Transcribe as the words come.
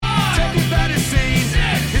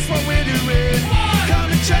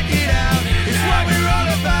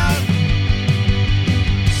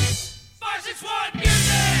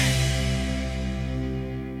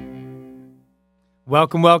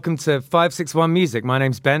Welcome to 561 Music. My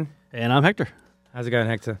name's Ben. And I'm Hector. How's it going,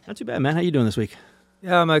 Hector? Not too bad, man. How you doing this week?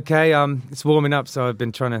 Yeah, I'm okay. It's warming up, so I've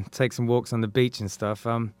been trying to take some walks on the beach and stuff.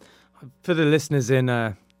 For the listeners in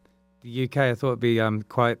the UK, I thought it'd be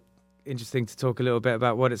quite interesting to talk a little bit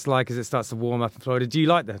about what it's like as it starts to warm up in Florida. Do you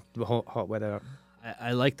like the hot weather?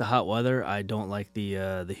 I like the hot weather. I don't like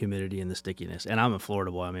the humidity and the stickiness. And I'm a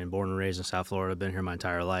Florida boy. I mean, born and raised in South Florida. Been here my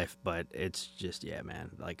entire life. But it's just, yeah,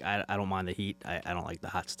 man. Like, I don't mind the heat. I don't like the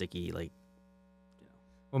hot, sticky, like, you know.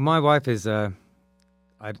 Well, my wife is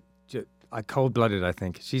cold-blooded, I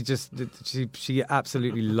think. She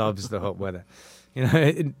absolutely loves the hot weather. You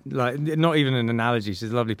know, like, not even an analogy.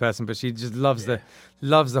 She's a lovely person, but she just loves the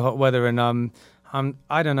hot weather. And I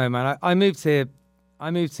don't know, man. I moved here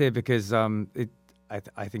because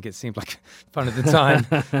I think it seemed like fun at the time,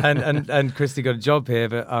 and Christy got a job here,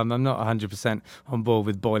 but I'm not 100% on board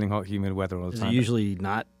with boiling hot, humid weather all the time. Is it usually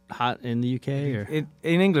not hot in the UK? Or?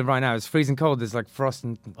 In England right now, it's freezing cold. There's like frost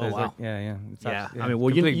and wow. like, yeah. I mean,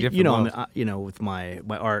 well, you know, with my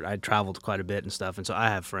art, I traveled quite a bit and stuff, and so I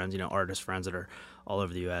have friends, artist friends that are all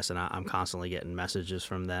over the U.S., and I'm constantly getting messages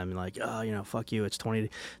from them like, oh, fuck you, it's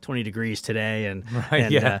 20 degrees today, and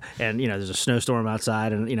there's a snowstorm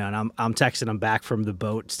outside, and and I'm texting them back from the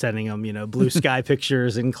boat, sending them blue sky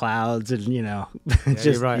pictures and clouds, and just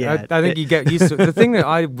you're right. Yeah, I think you get used to it. The thing that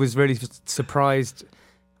I was really surprised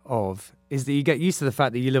of is that you get used to the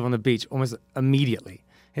fact that you live on the beach almost immediately.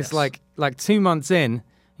 It's like 2 months in, and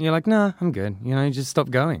you're like, nah, I'm good. You just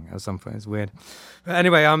stop going at some point. It's weird. But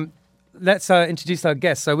anyway, let's introduce our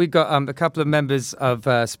guests. So we've got a couple of members of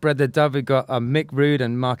Spread the Dove. We've got Mick Rude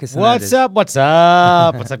and Marcus Hernandez. What's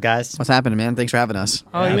up, guys? What's happening, man? Thanks for having us.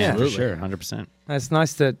 Oh, yeah. Absolutely. For sure, 100%. It's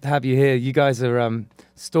nice to have you here. You guys are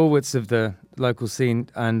stalwarts of the local scene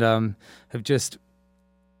and have just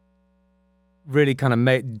really kind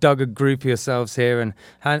of dug a group of yourselves here. And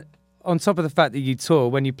on top of the fact that you tour,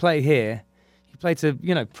 when you play here, you play to,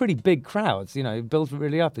 pretty big crowds, build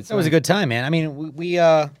really up. That was a good time, man. I mean,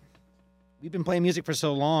 we've been playing music for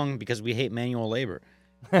so long because we hate manual labor.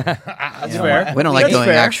 That's fair. We don't like doing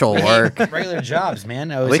actual work. Regular jobs,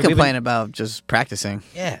 man. We complain about just practicing.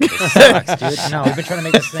 Yeah, it sucks, dude. No, we've been trying to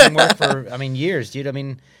make this thing work for, years,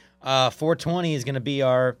 dude. 420 is going to be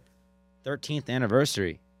our 13th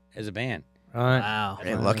anniversary as a band. Right. Wow.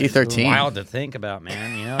 Hey, lucky 13. Wild to think about,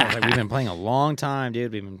 man. It's like we've been playing a long time,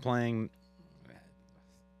 dude. We've been playing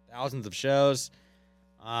thousands of shows.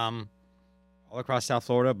 All across South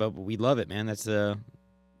Florida, but we love it, man. That's our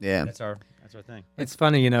thing. It's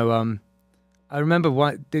funny, I remember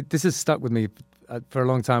why this has stuck with me for a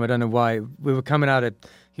long time. I don't know why. We were coming out at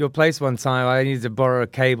your place one time. I needed to borrow a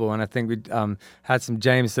cable, and I think we had some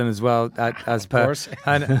Jameson as well, as per. Course.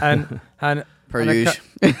 And Per usual.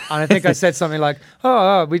 And I think I said something like,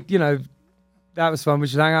 we, that was fun. We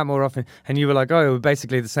should hang out more often. And you were like, we're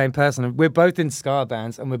basically the same person. And we're both in ska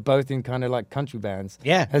bands, and we're both in kind of like country bands.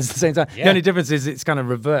 Yeah. At the same time. Yeah. The only difference is it's kind of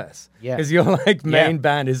reverse. Yeah. Because your main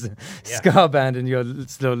band is a ska band, and your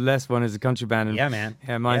still less one is a country band. And, yeah, man.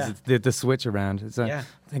 Yeah, mine's the switch around. So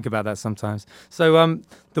think about that sometimes. So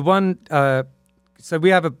the one, so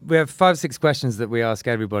we have 5-6 questions that we ask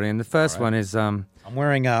everybody, and the first one is I'm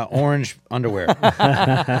wearing orange underwear.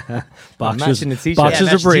 matching the t-shirt.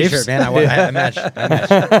 Boxers or briefs. T-shirt, man. I match.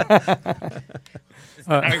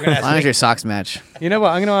 As long as your socks match. You know what?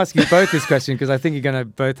 I'm going to ask you both this question because I think you're going to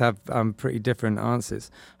both have pretty different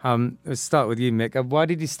answers. Let's start with you, Mick. Why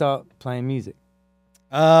did you start playing music?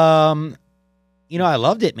 I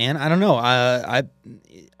loved it, man. I don't know. I've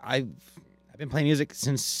been playing music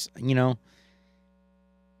since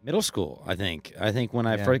middle school. I think when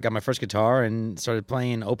I first got my first guitar and started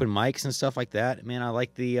playing open mics and stuff like that. Man, I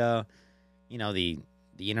like the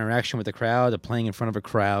interaction with the crowd, the playing in front of a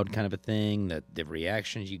crowd kind of a thing, the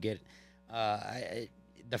reactions you get, the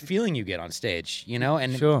feeling you get on stage,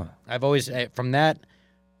 and sure. I've always, from that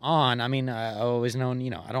on, I've always known,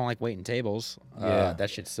 I don't like waiting tables. That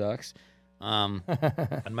shit sucks.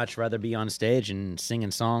 I'd much rather be on stage and singing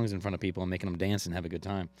songs in front of people and making them dance and have a good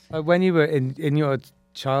time. When you were in your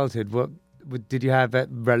childhood, what did you have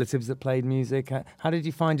relatives that played music? How did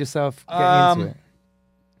you find yourself getting into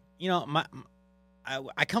it?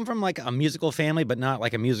 I come from like a musical family, but not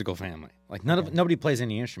like a musical family. Like nobody plays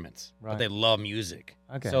any instruments, but they love music.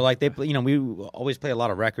 Okay. So like we always play a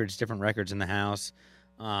lot of records, different records in the house.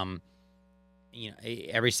 Every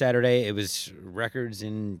Saturday it was records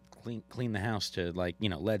and clean the house to like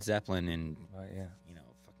Led Zeppelin and fucking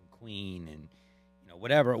Queen and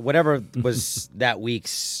whatever was that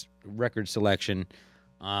week's record selection.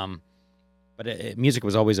 But music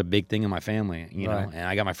was always a big thing in my family, and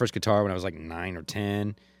I got my first guitar when I was like 9 or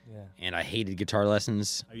 10. and I hated guitar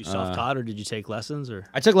lessons. Are you self-taught or did you take lessons? Or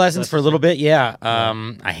I took lessons for a little bit. Yeah,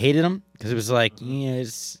 I hated them because it was like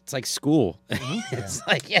it's like school. It's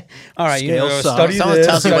like all right, Scales suck. study Someone this,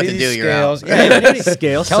 tells you what study to do, these you're out. scales. Yeah,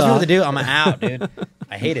 Scales tells me what suck. to do. I'm out, dude.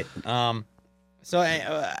 I hate it. So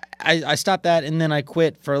I stopped that, and then I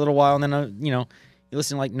quit for a little while, and then you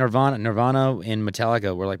listen to like Nirvana and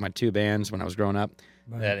Metallica were like my two bands when I was growing up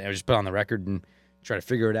that I would just put on the record and try to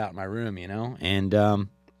figure it out in my room, and from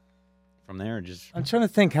there just. I'm trying to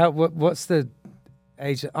think what's the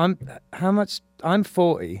age. I'm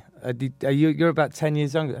 40. You're about 10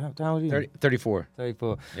 years younger. How old are you? 34.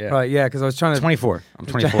 34. Yeah. Right. Yeah. Because I was trying to. 24. I'm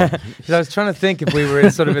 24. Because I was trying to think if we were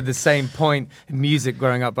sort of at the same point in music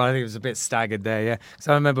growing up, but I think it was a bit staggered there. Yeah.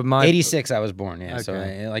 So I remember 86 I was born. Yeah. Okay. So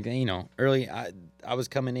early. I was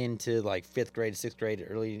coming into like 5th grade, 6th grade,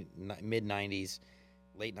 early mid 90s,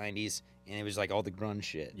 late 90s, and it was like all the grunge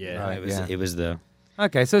shit. Yeah. Right, It was the.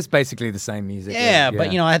 Okay, so it's basically the same music. Yeah, but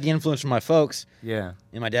I had the influence from my folks. Yeah.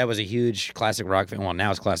 And my dad was a huge classic rock fan. Well, now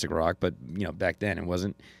it's classic rock, but back then it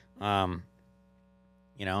wasn't. My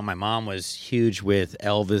mom was huge with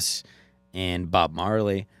Elvis and Bob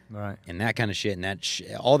Marley, Right. and that kind of shit, and that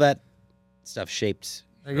all that stuff shaped.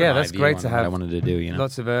 Yeah, that's great to what have. I wanted to do.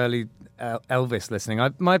 Lots of early Elvis listening.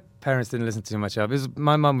 My parents didn't listen to too much Elvis.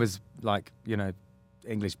 My mum was like,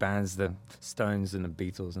 English bands, the Stones and the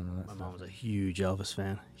Beatles and all that My stuff. mom was a huge Elvis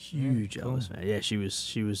fan. Elvis fan. Yeah, she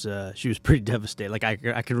was pretty devastated. Like I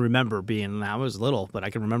can remember being. I was little, but I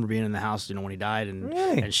can remember being in the house, when he died, and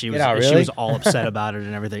Really? and she Get was out, she really? was all upset about it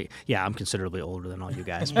and everything. Yeah, I'm considerably older than all you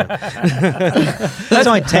guys. But That's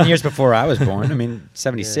only 10 years before I was born. I mean,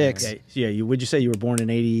 76. yeah. Would you say you were born in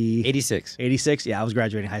 86. 86? Yeah, I was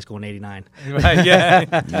graduating high school in 89. Right,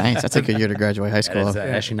 yeah. Nice. That's a good year to graduate high That school. is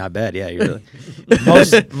actually not bad. Yeah, you're really.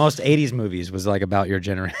 most 80s movies was like about your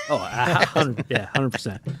generation. Oh,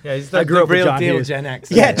 100%. Yeah, he's I grew up with real John deal Hughes. Gen X.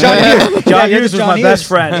 Yeah, John Hughes. John Hughes was my best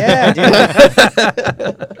friend. Yeah, dude.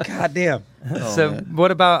 God damn. So, what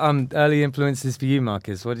about early influences for you,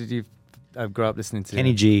 Marcus? What did you grow up listening to?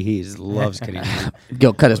 Kenny G. He loves Kenny G.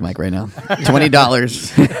 Go cut his mic right now.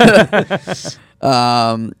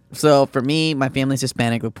 $20. So for me, my family's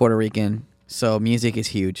Hispanic with Puerto Rican, so music is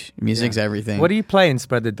huge. Music's everything. What do you play in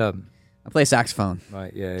Spread the Dub? I play saxophone.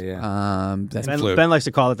 Right, yeah. That's Flute. Ben likes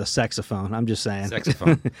to call it the saxophone. I'm just saying.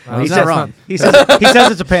 Saxophone. Well, He's that's not wrong. He says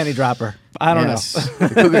it's a panty dropper. I don't know.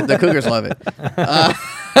 The Cougars love it.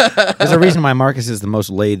 There's a reason why Marcus is the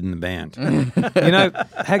most laid in the band.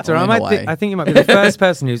 Hector, Only Hawaii. I think you might be the first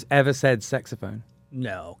person who's ever said saxophone.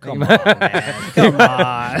 No, come on, man. Come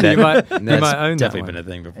on. You might That's own that definitely one. been a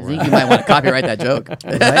thing I before. think you might want to copyright that joke.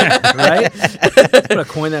 right? I'm gonna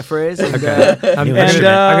coin that phrase. And, I'm New going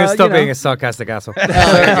instrument. to stop being a sarcastic asshole.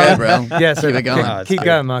 Oh, you're good, bro. Yeah, so Keep it going. Oh, keep it's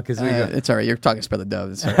going, Marcus. It's all right. You're talking Spread the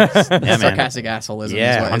Dove. It's all right. man. Sarcastic assholeism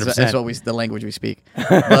Yeah, is 100%. the language we speak.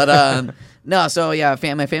 But no, so yeah,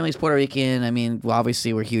 my family's Puerto Rican. I mean, well,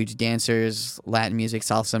 obviously we're huge dancers, Latin music,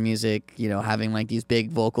 salsa music. Having like these big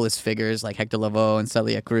vocalist figures like Hector Lavoe and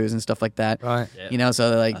Celia Cruz and stuff like that. Right.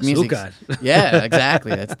 So like music. Yeah,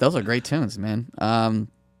 exactly. Those are great tunes, man.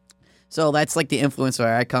 So that's like the influence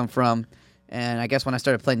where I come from. And I guess when I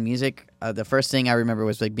started playing music, the first thing I remember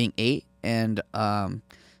was like being 8 and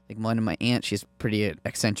like one of my aunts, she's a pretty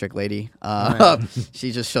eccentric lady.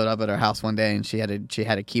 She just showed up at our house one day and she had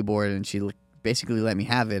a keyboard and she basically let me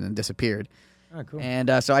have it and disappeared. Oh, cool.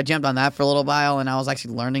 And so I jumped on that for a little while and I was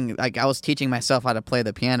actually learning, like I was teaching myself how to play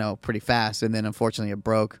the piano pretty fast, and then unfortunately it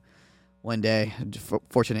broke one day.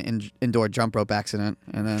 Fortunate indoor jump rope accident,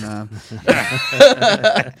 and then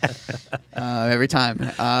every time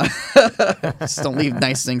just don't leave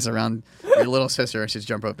nice things around your little sister. She's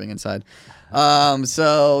jump roping inside.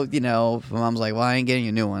 So my mom's like, well, I ain't getting you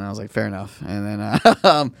a new one. I was like, fair enough. And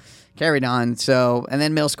then carried on. So, and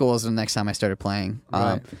then middle school was the next time I started playing.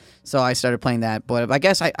 Right. So I started playing that. But I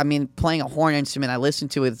guess, I mean, playing a horn instrument, I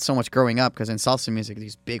listened to it so much growing up because in salsa music,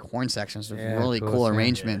 these big horn sections with really of course, cool yeah.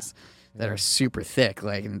 arrangements that are super thick,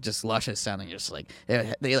 like, and just luscious sounding. Just like,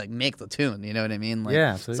 they like make the tune, you know what I mean? Like,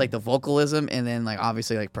 Yeah, it's absolutely. like the vocalism and then like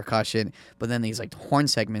obviously like percussion, but then these like horn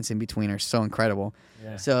segments in between are so incredible.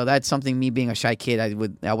 Yeah. So that's something, me being a shy kid, I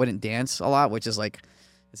wouldn't dance a lot, which is like,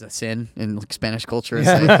 it's a sin in like Spanish culture. It's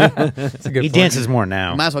like, That's a good He point. dances more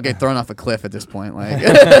now. might as well get thrown off a cliff at this point. Like,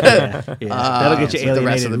 That'll get you so the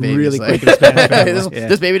rest alienated of the babies, really like, quick in Spanish family.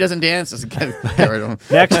 this baby doesn't dance. Just get rid of him.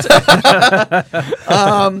 Next.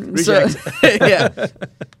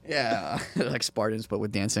 Yeah, like Spartans, but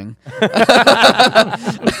with dancing.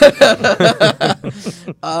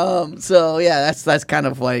 So yeah, that's kind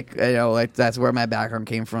of like, like that's where my background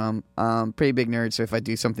came from. Pretty big nerd, so if I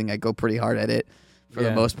do something, I go pretty hard at it. for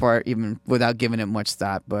the most part, even without giving it much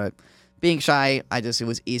thought. But being shy, it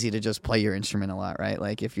was easy to just play your instrument a lot, right?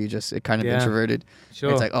 Like if you just kind of introverted, it's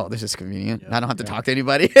like, oh, this is convenient. I don't have to talk to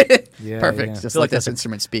anybody. Perfect. Yeah. Just let this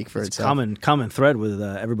instrument speak for itself. Common thread with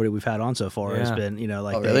everybody we've had on so far has been,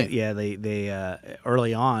 really? they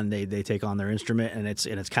early on they take on their instrument and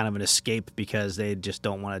it's kind of an escape because they just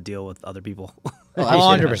don't want to deal with other people.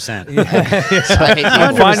 100%.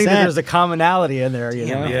 I'm finding that there's a commonality in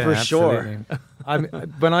there, for sure.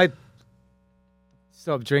 When I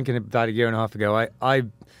stopped drinking about a year and a half ago, I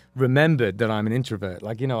remembered that I'm an introvert.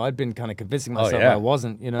 Like, I'd been kind of convincing myself I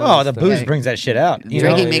wasn't, Oh, the booze brings that shit out.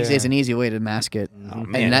 Drinking makes it an easy way to mask it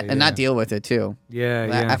and not deal with it too.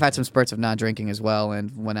 Yeah. I've had some spurts of not drinking as well,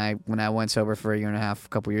 and when I went sober for a year and a half, a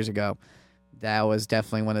couple years ago, that was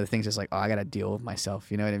definitely one of the things. It's like, oh, I got to deal with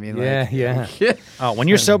myself. You know what I mean? Yeah. Oh, when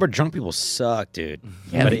you're sober, drunk people suck, dude.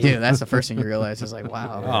 Yeah, they do. That's the first thing you realize. It's like,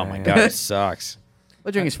 wow. Oh my God, it sucks.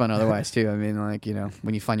 But drinking's fun otherwise too. I mean,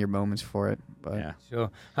 when you find your moments for it. But yeah,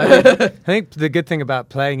 sure. I think the good thing about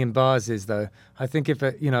playing in bars is, though, I think if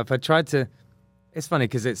I tried to, it's funny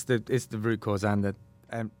because it's the root cause and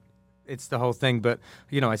it's the whole thing. But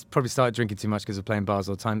I probably started drinking too much because of playing bars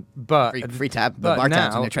all the time. But free tap, the bar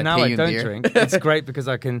taps when they try to pay you now I in beer. don't drink. It's great because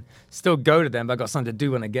I can still go to them, but I got something to do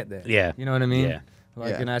when I get there. Yeah, you know what I mean. Yeah,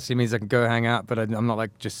 it actually means I can go hang out, but I'm not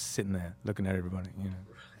like just sitting there looking at everybody.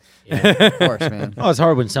 Yeah, of course, man. Oh, it's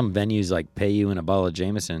hard when some venues like pay you in a bottle of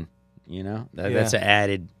Jameson. That's an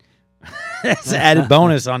added. That's an added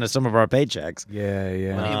bonus onto some of our paychecks.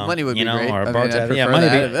 Yeah. Money would be great. Or I bar mean, tab. I Yeah, prefer money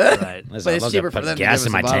that. be right. But it's cheaper for them to gas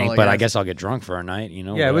give in us my a tank, bottle, but I guess I'll get drunk for a night.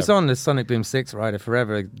 Yeah, it was on the Sonic Boom 6 rider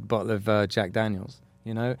forever, a bottle of Jack Daniels.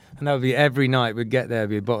 And that would be every night we'd get there,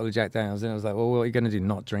 be a bottle of Jack Daniels, and it was like, well, what are you going to do?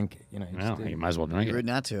 Not drink it, You might as well drink it. Rude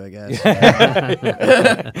not to, I guess.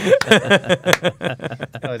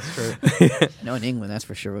 Oh, it's true. No, in England, that's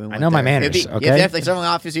for sure. I know my manners. Okay. If someone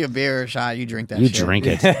offers you a beer or a shot, you drink that. You shit. drink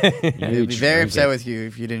it. They'd be very upset with you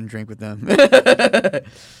if you didn't drink with them.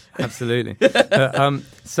 Absolutely.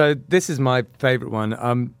 So this is my favorite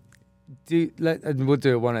one. We'll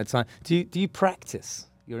do it one at a time. Do you practice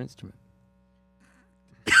your instrument?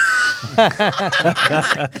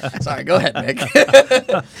 Sorry, go ahead, Nick.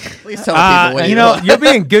 Please tell people what you're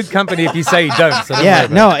being good company if you say you don't. So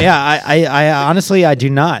I honestly I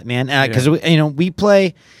do not, man, because we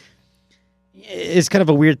play. It's kind of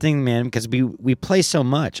a weird thing, man, because we play so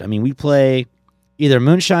much. I mean, we play either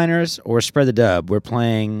Moonshiners or Spread the Dub. We're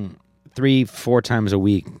playing 3-4 times a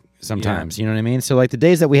week sometimes. You know what I mean? So like the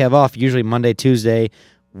days that we have off, usually Monday, Tuesday,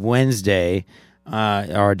 Wednesday,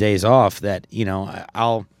 are days off that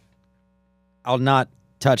I'll not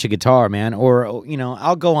touch a guitar, man, or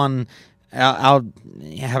I'll go on, I'll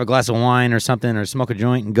have a glass of wine or something, or smoke a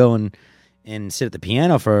joint and go and sit at the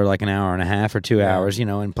piano for like an hour and a half or 2 hours,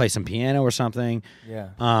 and play some piano or something. Yeah.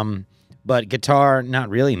 But guitar, not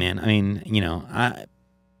really, man. I mean,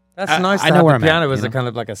 that's nice. I know where the piano was a kind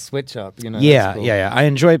of like a switch up, Yeah, cool. Yeah. I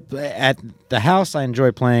enjoy at the house. I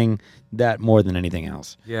enjoy playing that more than anything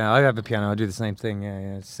else. Yeah, I have a piano. I do the same thing.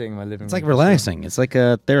 Yeah. Sitting in my living room. It's like relaxing. It's like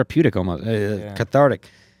a therapeutic almost, cathartic.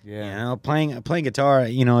 Yeah. Playing guitar.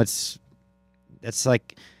 It's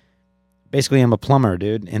like basically I'm a plumber,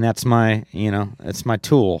 dude, and that's my that's my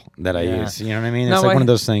tool that I use. You know what I mean? It's like one of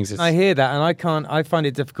those things. I hear that, and I find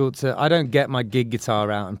it difficult to. I don't get my gig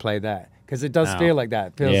guitar out and play that. Because it does feel like that.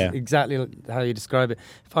 It feels exactly like how you describe it.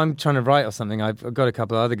 If I'm trying to write or something, I've got a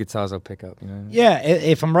couple of other guitars I'll pick up. Yeah,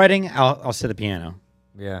 if I'm writing, I'll sit at the piano.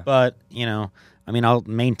 Yeah. But, I'll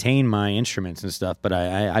maintain my instruments and stuff, but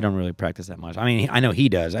I don't really practice that much. I mean, I know he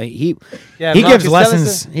does. He gives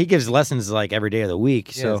lessons. He gives lessons like every day of the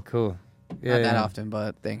week. Yeah, so it's cool. Not that often,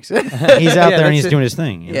 but thanks. He's out there and he's doing his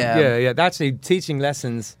thing. Yeah. Actually, teaching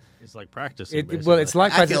lessons. It's like practice. It's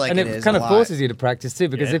like practice, like and it kind of forces you to practice too.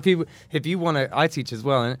 Because if you want to, I teach as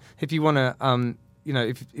well, and if you want to,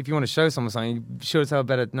 if you want to show someone something, you sure as hell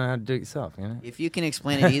better know how to do it yourself. If you can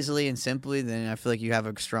explain it easily and simply, then I feel like you have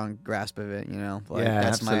a strong grasp of it. That's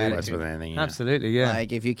absolutely. my attitude. That's with anything. Absolutely, yeah.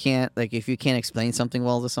 Like if you can't explain something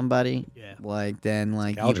well to somebody,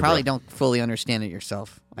 then you probably don't fully understand it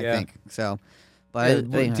yourself. I think so.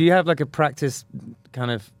 But do you have like a practice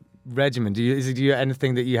kind of regimen? Do you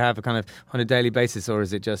anything that you have a kind of on a daily basis, or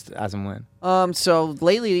is it just as and when? So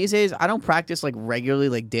lately these days I don't practice like regularly,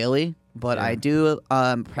 like daily, but I do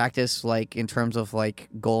practice like in terms of like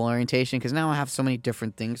goal orientation, because now I have so many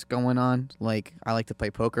different things going on. Like I like to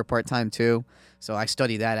play poker part-time too, so I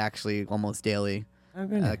study that actually almost daily.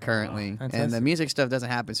 Currently. Wow, and the music stuff doesn't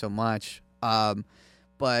happen so much,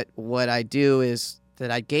 but what I do is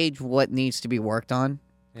that I gauge what needs to be worked on.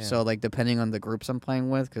 So, like, depending on the groups I'm playing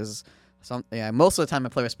with, because most of the time I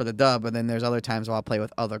play with Split the Dub, but then there's other times where I'll play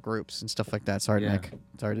with other groups and stuff like that. Sorry, Nick.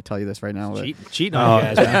 Sorry to tell you this right now. Cheating on you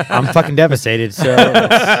guys, man. I'm fucking devastated. So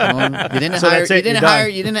you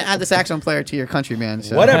didn't add the saxophone player to your country band.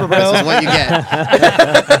 So whatever, bro. This is what you get.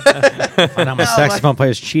 Find out my saxophone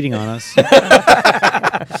player's cheating on us.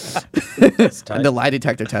 The lie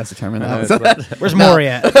detector test determined that. Where's Maury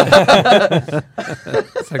at?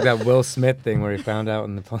 It's like that Will Smith thing where he found out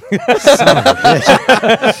in the Son of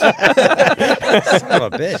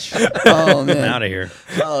a bitch. Oh man, I'm out of here.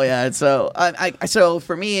 Oh yeah. So so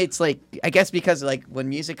for me, it's like I guess because like when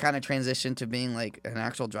music kind of transitioned to being like an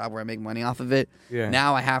actual job where I make money off of it. Yeah.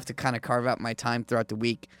 Now I have to kind of carve out my time throughout the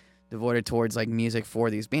week devoted towards like music for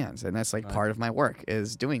these bands, and that's like part of my work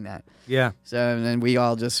is doing that. Yeah. So and then we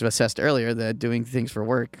all just assessed earlier that doing things for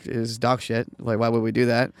work is dog shit. Like why would we do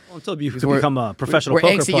that? Well, until you become a professional we're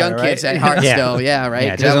poker angsty player, young right? kids at heart still, yeah, right.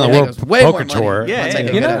 Yeah, That on the would make World us way Poker more money. Tour. Yeah, Yeah,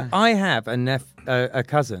 yeah. You know, I have a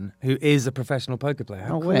cousin who is a professional poker player.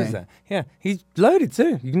 How No cool way. is that? Yeah, he's loaded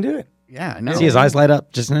too. You can do it. Yeah, no. See his eyes light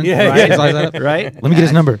up just then? Yeah, Right? yeah. His eyes light up? Right? Let me get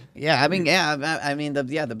his number. Yeah, I mean,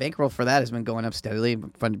 the bankroll for that has been going up steadily.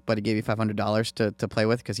 But he gave you $500 to play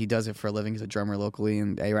with because he does it for a living. He's a drummer locally,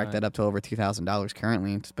 and I racked that up to over $2,000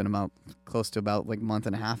 currently. It's been about close to about like a month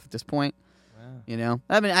and a half at this point. You know,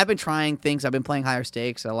 I've been trying things. I've been playing higher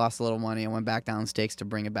stakes. I lost a little money. I went back down stakes to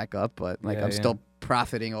bring it back up, but like Yeah, I'm yeah. still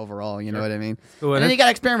profiting overall. You know what I mean? Cool, And and then you got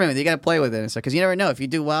to experiment with it. You got to play with it and stuff because you never know. If you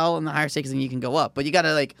do well in the higher stakes, then you can go up. But you got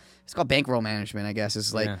to like it's called bankroll management, I guess.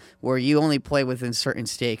 It's like Yeah. where you only play within certain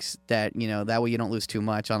stakes that that way you don't lose too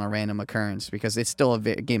much on a random occurrence because it's still a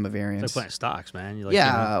game of It's variance. like playing stocks, man. You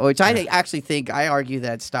Which I actually think I argue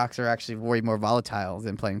that stocks are actually way more volatile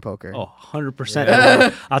than playing poker. Oh,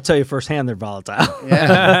 100%. I'll tell you firsthand they're volatile.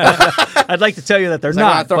 Yeah. I'd like to tell you that they're It's like,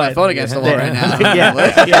 not. I throw my but- phone against the wall right now.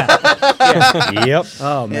 yeah. Yep.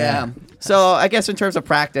 Oh, man. Yeah. So I guess in terms of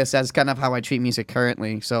practice, that's kind of how I treat music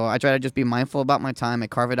currently. So I try to just be mindful about my time. I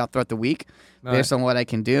carve it out throughout the week based on what I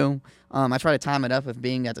can do. I try to time it up with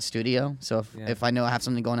being at the studio. So if I know I have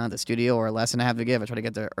something going on at the studio or a lesson I have to give, I try to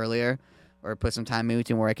get there earlier or put some time in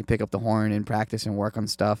between where I can pick up the horn and practice and work on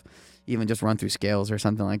stuff, even just run through scales or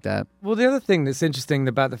something like that. Well, the other thing that's interesting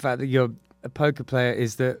about the fact that you're a poker player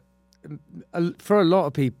is that for a lot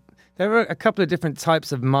of people, there are a couple of different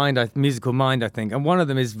types of musical mind, I think, and one of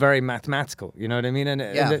them is very mathematical. You know what I mean? And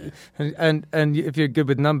if you're good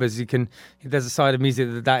with numbers, there's a side of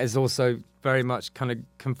music that is also very much kind of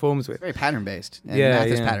conforms with. Very pattern based. And Yeah, math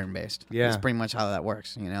is yeah. pattern based. Yeah. That's pretty much how that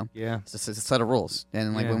works, Yeah. It's just a set of rules.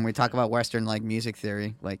 And like Yeah. when we talk about Western like music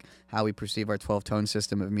theory, like how we perceive our 12-tone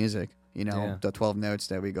system of music, Yeah. the 12 notes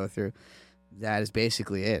that we go through, that is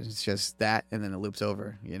basically it. It's just that and then it loops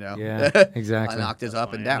over, Yeah, exactly. An octaves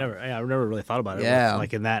up and I down. never really thought about it. Yeah.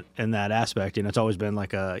 Like in that aspect, it's always been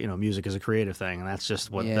like music is a creative thing, and that's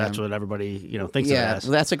just what everybody thinks of it as.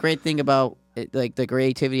 Well, that's a great thing about it, like the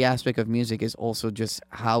creativity aspect of music is also just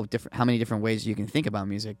how many different ways you can think about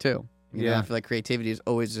music too. You know, I feel like creativity is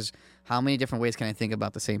always just how many different ways can I think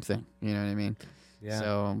about the same thing. You know what I mean? Yeah.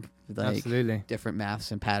 So like Absolutely. different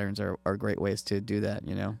maths and patterns are great ways to do that.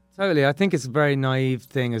 Totally. I think it's a very naive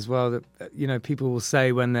thing as well that people will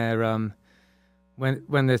say when they're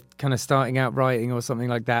when they're kind of starting out writing or something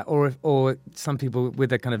like that, or some people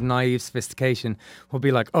with a kind of naive sophistication will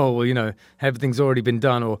be like, oh well, everything's already been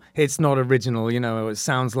done, or it's not original, or it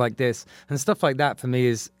sounds like this and stuff like that. For me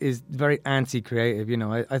is very anti-creative.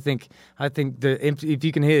 I think if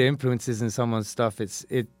you can hear influences in someone's stuff,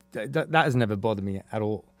 that has never bothered me at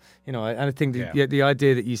all. I think the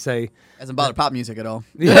idea that you say Hasn't bothered pop music at all.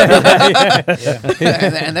 yeah.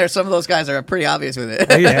 and there's some of those guys that are pretty obvious with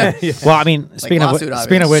it. Well, I mean, speaking of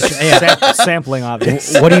which, Sampling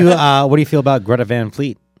obvious. what do you feel about Greta Van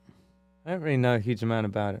Fleet? I don't really know a huge amount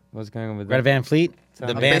about it. What's going on with Greta that? Van Fleet, So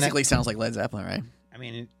the it band. Basically sounds like Led Zeppelin, right? I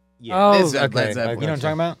mean, Oh, It is Led okay. Zeppelin. you know what I'm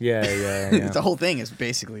talking about? Yeah. The whole thing is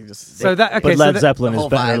basically just. So that okay. But so Led that, Zeppelin the is whole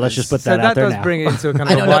better. vibe Let's is- just put so that out that there does now. bring it into a kind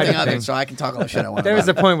I of know a wider nothing of thing. it, so I can talk all the shit I want. There is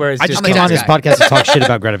a point where it's I just just came on this guy. podcast to talk shit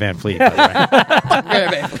about Greta Van Fleet. By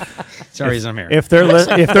the way. That's the reason I'm here. If they're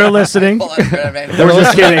listening, we're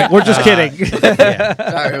just kidding. We're just kidding.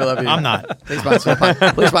 Sorry, we love you. I'm not. Please sponsor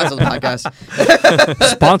the podcast.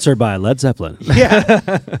 Sponsored by Led Zeppelin.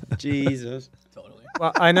 Yeah. Jesus.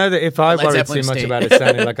 Well, I know that if I Led worried Zeppelin too much State. about it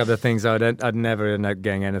sounding like other things, I'd never end up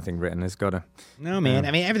getting anything written. It's gotta. No, man.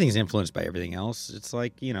 I mean, everything's influenced by everything else. It's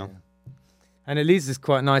like, And it leads us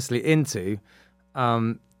quite nicely into,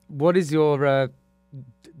 what is your?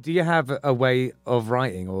 Do you have a way of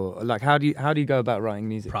writing, or like how do you go about writing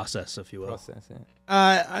music? Process, if you will. Process,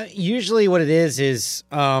 yeah. Usually what it is,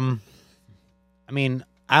 I mean,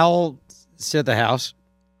 I'll sit at the house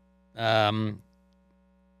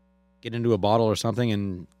get into a bottle or something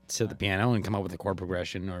and sit at the piano and come up with a chord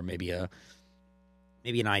progression or maybe an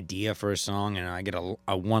idea for a song, and I get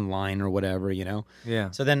a one line or whatever,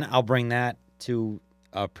 Yeah. So then I'll bring that to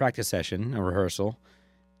a practice session, a rehearsal,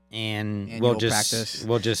 and Annual we'll just practice.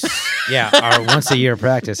 our once a year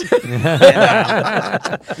practice.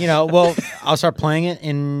 I'll start playing it,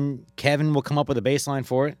 and Kevin will come up with a bass line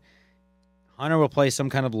for it. Hunter will play some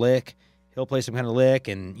kind of lick. He'll play some kind of lick,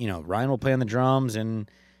 and Ryan will play on the drums, and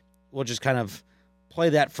we'll just kind of play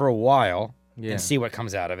that for a while and see what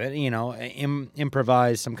comes out of it.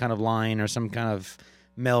 Improvise some kind of line or some kind of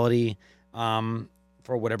melody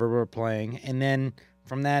for whatever we're playing, and then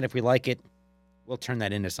from that, if we like it, we'll turn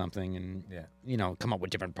that into something and come up with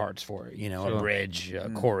different parts for it. A bridge, a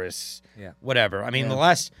chorus, whatever. I mean, the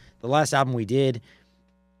last album we did,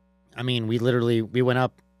 we went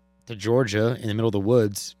up to Georgia in the middle of the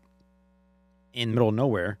woods, in the middle of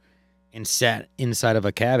nowhere, and sat inside of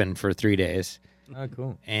a cabin for 3 days. Oh,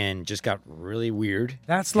 cool. And just got really weird.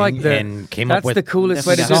 That's like and came up with the coolest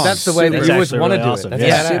way to do it. songs. That's the way that you always want to do awesome. it.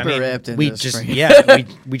 That's Yeah. super ripped. And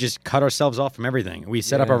We just cut ourselves off from everything. We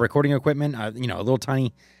set up our recording equipment, a little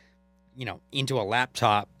tiny, into a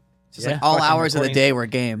laptop. Just like all hours of the day were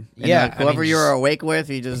game. And like whoever you were awake with,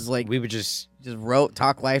 you just like we would just wrote,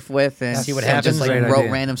 talk life with, and see what and happens. Just like Great wrote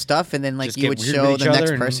idea. random stuff, and then like just you get would weird show with each the next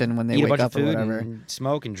other and person when they eat a wake bunch up of or food whatever. and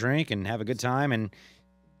smoke and drink and have a good time and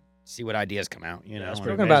see what ideas come out. that's and-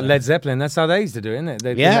 pretty Talking about Led Zeppelin, that's how they used to do it, isn't it?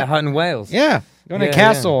 They Yeah. that hut in Wales. Yeah, go to a Yeah,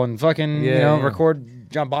 castle and fucking Yeah. record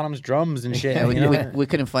John Bonham's drums and shit. Yeah, you know? we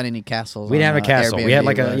couldn't find any castles. We didn't on, have a castle. We had Airbnb,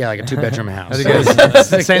 like but- a 2-bedroom house.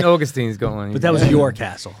 St. Augustine's got one. But that was your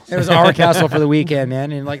castle. It was our castle for the weekend,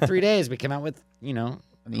 man. In like 3 days, we came out with An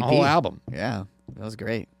a EP. whole album. Yeah, that was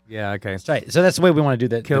great. Yeah, okay. Right. So that's the way we want to do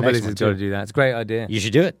that. Killbillies the next has one, got to too. do that. It's a great idea. You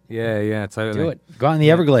should do it. Yeah, totally. Do it. Go out in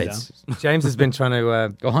the Everglades. James has been trying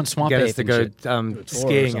to Go hunt swamp get us ape to and go shit. or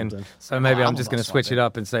skiing, and something. so maybe I'm album just going to about switch swamp it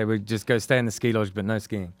up and say we just go stay in the ski lodge, but no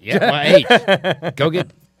skiing. Yeah. Well, hey, go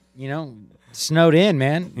get snowed in,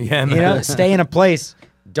 man. Yeah, man. Stay in a place.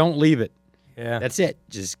 Don't leave it. Yeah, That's it.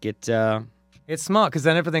 Just get. it's smart because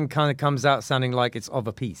then everything kind of comes out sounding like it's of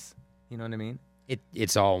a piece. You know what I mean?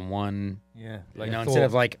 It's all one. Yeah, Instead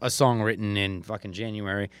of like a song written in fucking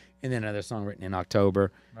January and then another song written in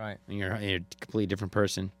October, right. and you're a completely different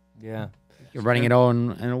person. Yeah. You're writing it all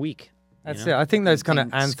in a week. That's it. I think those kind of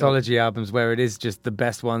Scope. anthology albums where it is just the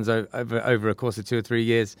best ones over a course of 2 or 3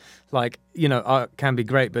 years, can be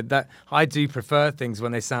great. But that I do prefer things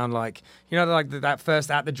when they sound like, like that first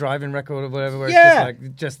At the Drive-In record or whatever, where Yeah. it's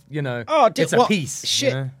just like, Oh, dude, it's a piece. Shit.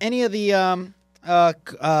 you know? Any of the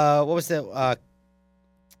what was that?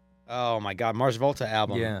 Oh my God, Mars Volta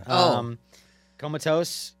album. Yeah.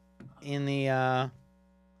 Comatose in the.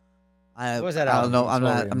 What was that I don't album?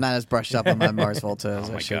 know. It's I'm not as brushed up on my Mars Volta as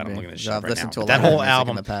Oh I my should God, be. I'm looking at this So shit I've right listened now. to a That lot of whole music album-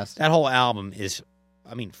 in the past. That whole album is,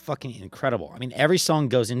 fucking incredible. I mean, every song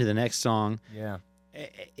goes into the next song. Yeah.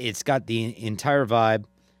 It's got the entire vibe.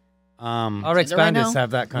 Our Is it right expanders now?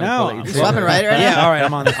 have that kind No, of I'm quality. You're too. swapping right now? Yeah, all right.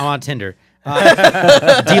 I'm on Tinder.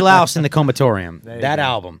 D-Louse in the Comatorium. There you That go.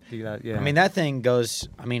 album. Do that, yeah. I mean, that thing goes.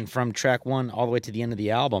 From track 1 all the way to the end of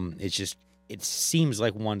the album. It seems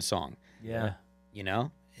like one song. yeah.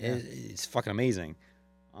 It's fucking amazing.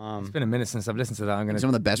 It's been a minute since I've listened to that. I'm gonna Some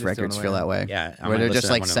of the best listen to it on records the feel way that home. way. Yeah, I'm Where gonna they're listen just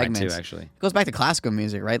to like that one tonight, segments. too, actually. It goes back to classical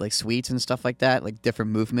music, right? Like suites and stuff like that, like different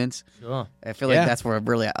movements. Sure. I feel like Yeah. that's where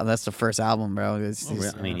that's the first album, bro. It's these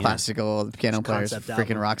really? I mean, yeah. classical piano It's players, concept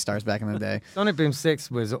freaking album. rock stars back in the day. Sonic Boom 6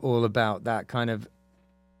 was all about that kind of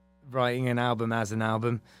writing an album as an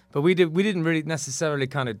album, but we didn't really necessarily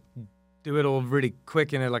kind of do it all really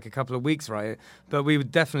quick in like a couple of weeks, right? But we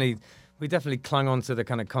definitely clung on to the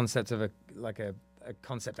kind of concept of a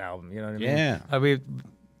concept album. You know what I mean? Yeah. We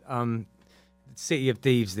City of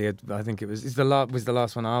Thieves, I think was the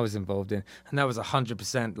last one I was involved in, and that was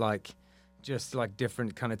 100% like just like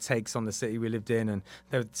different kind of takes on the city we lived in, and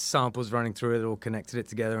there were samples running through it, all connected it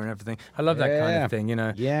together and everything. I love that kind Yeah. of thing,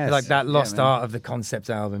 Yes. like that lost man. art of the concept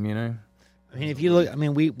album, I mean, if you look,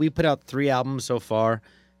 we put out 3 albums so far.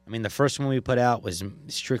 I mean, the first one we put out was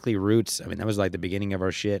strictly roots. I mean, that was like the beginning of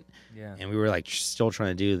our shit, Yeah. and we were like still trying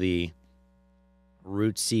to do the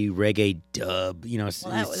rootsy reggae dub.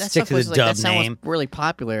 Stick to the dub that sound name. was really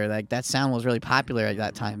popular. Like that sound was really popular at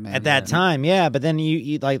that time, man. At that time, yeah, but then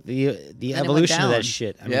you like the went evolution of down. that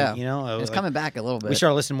shit. I Yeah. mean, It's like, coming back a little bit. we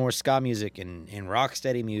started listening more ska music and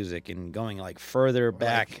rocksteady music and going like further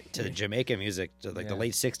back to the Jamaica music to like the Yeah.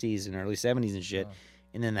 late 60s and early 70s and shit.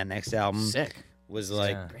 And then that next album Sick. was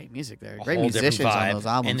like Yeah. Great music there. a Great whole different musicians vibe. on those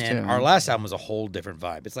albums and then too. our last album was a whole different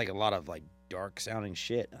vibe. It's like a lot of like dark sounding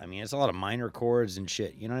shit. I mean, it's a lot of minor chords and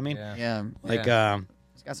shit. You know what I mean? Yeah. Like,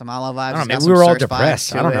 it's got some Allah vibes. I don't know, it's got maybe some we were all Search vibes depressed.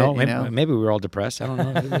 to I don't it, know. you Maybe we were all depressed. I don't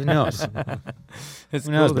know. Who knows? It's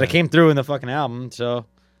Who knows? cool, But it though. came through in the fucking album, so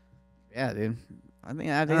Yeah, dude. I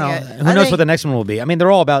think I don't know. Who knows what the next one will be? I mean,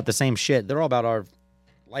 they're all about the same shit. They're all about our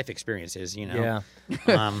life experiences, you know.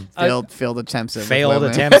 Yeah. failed attempts at Failed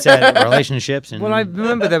attempts at relationships. And Well, I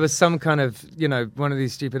remember there was some kind of, one of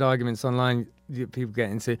these stupid arguments online that people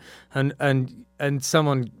get into, and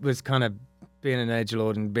someone was kind of being an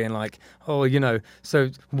edgelord and being like, oh,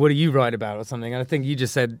 so what do you write about or something? And I think you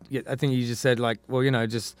just said, like, well,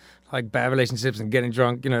 just like bad relationships and getting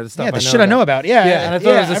drunk, the stuff. yeah, the shit I know about. Yeah, and I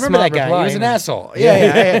thought it was a I remember smart that guy. reply, He was an asshole.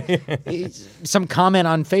 Yeah. Some comment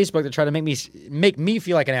on Facebook that tried to make me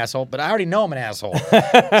feel like an asshole, but I already know I'm an asshole.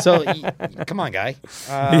 So come on, guy.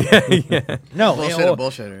 No,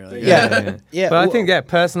 bullshitter. Like, yeah. But I think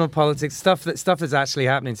personal politics stuff that's actually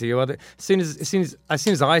happening to you. As soon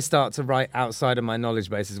as I start to write outside of my knowledge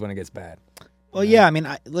base is when it gets bad. Well, yeah. I mean,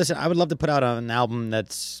 listen, I would love to put out an album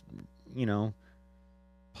that's,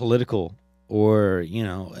 political or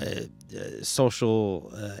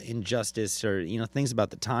social injustice or things about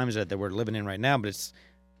the times that we're living in right now. But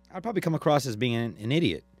I'd probably come across as being an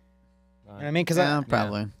idiot. You know what I mean? Because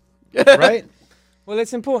probably. Right. Well,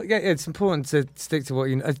 it's important. Yeah, it's important to stick to what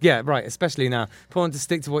you know. Yeah, right. Especially now, important to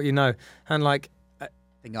stick to what you know. And like,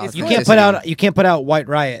 you can't put out White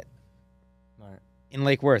Riot in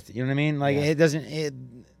Lake Worth. You know what I mean? Like it doesn't.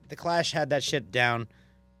 The Clash had that shit down.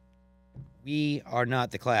 We are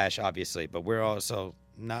not the Clash, obviously, but we're also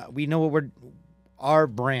not. We know what our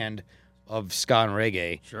brand of ska and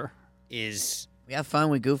reggae. Sure. Is. We have fun.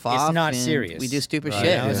 We goof off. It's not serious. We do stupid shit.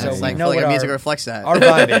 Yeah. So So like, we know what our music our- reflects that. Our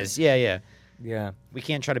vibe is. Yeah. yeah, We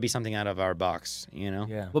can't try to be something out of our box.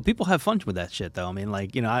 yeah. Well, people have fun with that shit, though. I mean,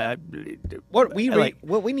 like, What we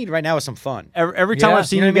need right now is some fun. every time Yeah, I've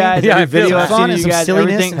seen you know you what I mean? guys, Yeah, every I feel video that. I've Fun seen and you some guys,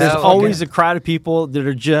 silliness everything, and there's some always fucking- a crowd of people that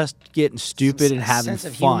are just getting stupid and having sense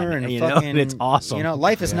of fun. humor and And it's awesome.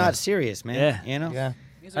 Life is not serious, man. Yeah. Yeah.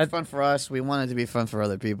 Music's fun for us. We want it to be fun for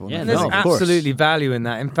other people. Yeah, And man. there's of course. absolutely value in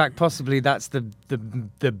that. In fact, possibly that's the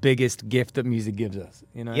biggest gift that music gives us.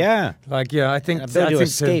 Yeah. Like, I think An ability to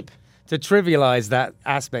escape. to trivialize that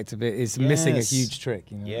aspect of it is missing a Yes. huge trick.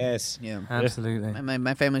 Yes. Yeah. Absolutely.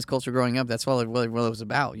 My family's culture growing up, that's all it really was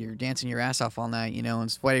about. You're dancing your ass off all night, in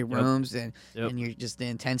sweaty rooms, and you're just the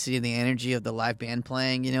intensity and the energy of the live band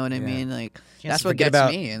playing. You know what I mean? Like that's what forget gets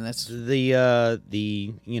about me, and that's the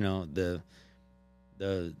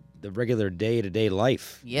regular day-to-day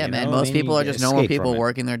life. yeah, you man. know? Most I mean, people you are just escape normal from people it.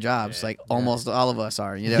 working their jobs, like almost all of us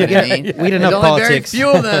are. You know what I mean? We had There's enough only very politics. few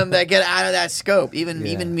of them that get out of that scope. Even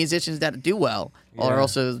Yeah. musicians that do well are Yeah.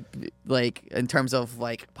 also like in terms of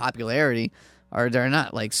like popularity. They're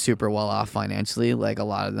not like super well off financially, like a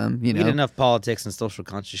lot of them. We had enough politics and social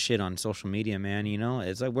conscious shit on social media, man.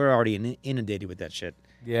 It's like we're already inundated with that shit.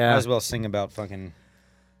 Yeah. Might as well sing about fucking.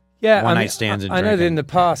 Yeah, one-night stands and I know that drinking. in the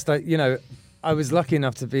past, I was lucky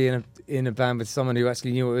enough to be in a band with someone who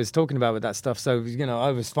actually knew what he was talking about with that stuff. So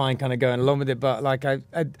I was fine, kind of going along with it. But like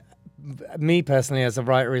me personally, as a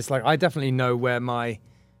writer, it's like I definitely know where my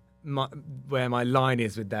line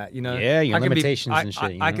is with that. Yeah, your I can limitations and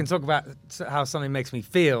shit, I can talk about how something makes me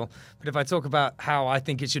feel, but if I talk about how I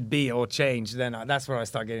think it should be or change, then that's where I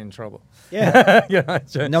start getting in trouble. Yeah. Yeah.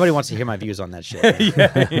 Nobody wants to hear my views on that shit.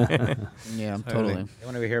 Yeah, totally. They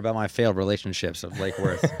want to hear about my failed relationships of Lake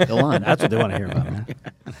Worth. Go on. That's what they want to hear about, man.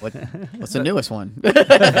 What's the newest one?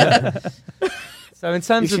 So in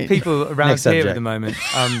terms of people around Next here subject. at the moment,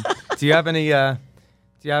 do you have any?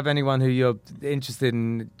 Do you have anyone who you're interested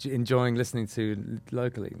in enjoying listening to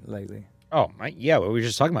locally lately? Oh, yeah, we were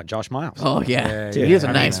just talking about Josh Miles. Oh yeah, Yeah, dude, yeah. he was a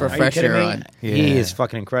I nice mean, Are you kidding refresher me? on. He Yeah. is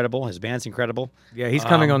fucking incredible. His band's incredible. Yeah, he's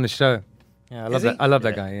coming Um, on the show. Yeah, I love he? that. I love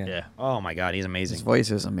that guy. Yeah. Yeah. Oh my God, he's amazing. His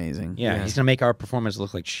voice is amazing. Yeah, Yeah. he's gonna make our performance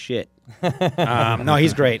look like shit. No,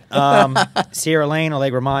 he's great. Sierra Lane,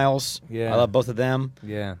 Allegra Miles. Yeah. I love both of them.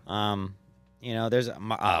 Yeah. There's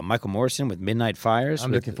Michael Morrison with Midnight Fires.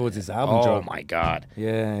 I'm looking forward to his album Oh drop. my God,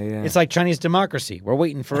 Yeah, yeah. it's like Chinese democracy. We're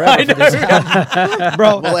waiting forever for this album.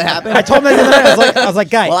 Bro. Will it happen? I told him that the other night. I was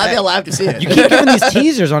like, guy, Well, I'd be alive to see it. you keep giving these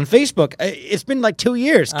teasers on Facebook. It's been like 2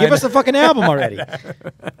 years. Give us the fucking album already.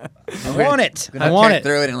 I want it. Gonna I want check it.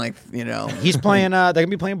 through it and He's playing. They're gonna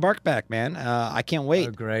be playing Barkback, man. I can't wait.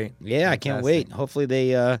 Oh, great. Yeah, I can't Fantastic. wait. Hopefully they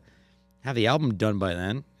have the album done by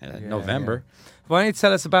then, November. Why don't you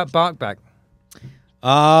tell us about Barkback?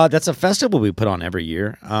 That's a festival we put on every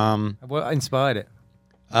year. What inspired it?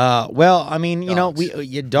 Well, I mean,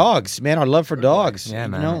 dogs, man. Our love for dogs. Yeah,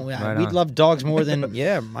 man. You know, Right we on. love dogs more than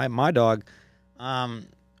my dog.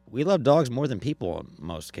 we love dogs more than people in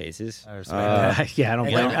most cases. I respect that. Yeah, I don't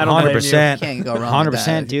blame. I don't blame you. 100%. Can't go wrong with 100%,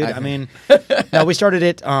 that. dude. I mean, no, we started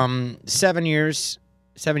it 7 years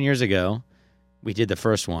ago. We did the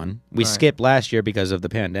first one. We skipped last year because of the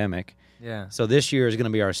pandemic. Yeah. So this year is going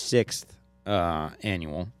to be our 6th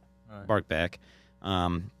annual Barkback,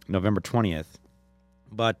 November 20th.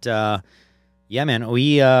 But yeah, man,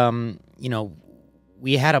 we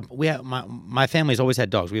my family's always had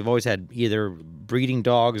dogs. We've always had either breeding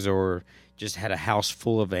dogs or just had a house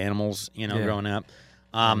full of animals, growing up.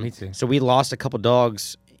 Me too. So we lost a couple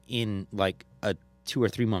dogs in like a 2 or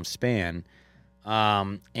 3 month span.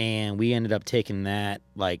 And we ended up taking that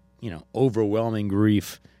overwhelming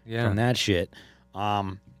grief from that shit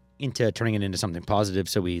into turning it into something positive.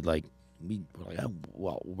 So we were like, oh,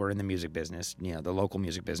 well, we're in the music business, the local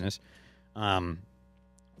music business.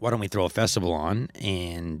 Why don't we throw a festival on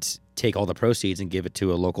and take all the proceeds and give it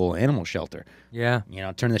to a local animal shelter? Yeah.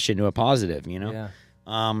 Turn this shit into a positive, Yeah.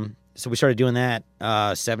 So we started doing that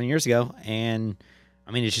 7 years ago, and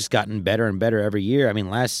I mean, it's just gotten better and better every year. I mean,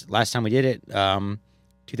 last time we did it,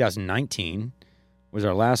 2019 was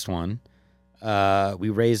our last one. We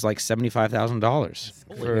raised like $75,000.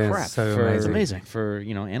 Holy crap! That's amazing for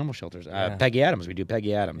animal shelters. Peggy Adams, we do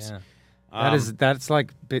Peggy Adams. Yeah. That's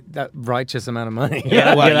like that righteous amount of money.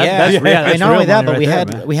 Yeah, well, that's and not only that, but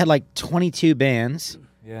right we had like 22 bands.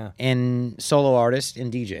 Yeah. And solo artists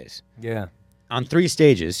and DJs. Yeah. On 3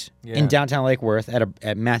 stages Yeah. in downtown Lake Worth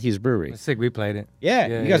at Matthews Brewery. Sick. We played it.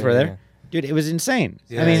 Yeah, you guys were there. Dude, it was insane.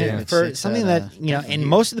 Yeah, I mean, yeah. for It's something that, and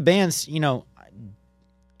most of the bands,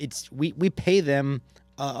 it's we pay them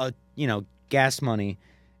gas money,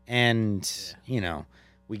 and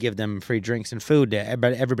we give them free drinks and food.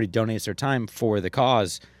 Everybody donates their time for the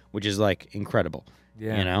cause, which is like incredible.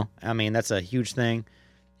 Yeah. I mean, that's a huge thing.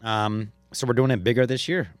 So we're doing it bigger this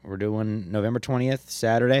year. We're doing November 20th,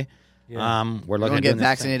 Saturday. Yeah. We're looking We're gonna at get doing this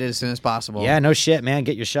vaccinated as soon as possible. Yeah, no shit, man.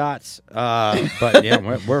 Get your shots. But yeah,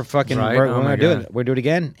 we're fucking. Right? We're Oh my gonna do God. it. We'll do it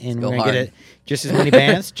again, and go we're gonna get hard. it. Just as many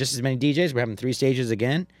bands, just as many DJs. We're having 3 stages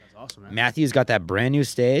again. That's awesome, man. Matthew's got that brand new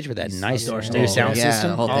stage with that nice outdoor new stage. sound yeah,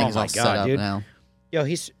 system. the whole Oh thing's my all set God, up dude. now. Yo,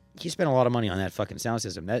 he spent a lot of money on that fucking sound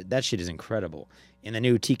system. That shit is incredible. And the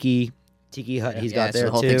new Tiki hut he's got So there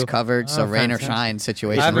the whole too. thing's covered, so Oh, rain or fantastic. shine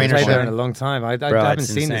situation. I haven't Rain or played there shine. in a long time. I Bro, haven't it's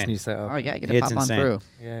seen this insane. new setup. Oh yeah, you gotta It's pop insane. on through.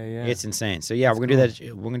 Yeah, yeah. It's insane. So yeah, we're gonna do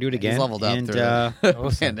that. We're gonna do it again. He's leveled up and, through the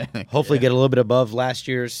Awesome. pandemic. hopefully get a little bit above last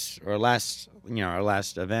year's or last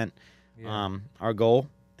event. Yeah. Our goal,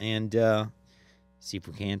 and see if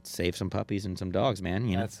we can't save some puppies and some dogs, man.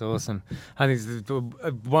 That's awesome. I think it's a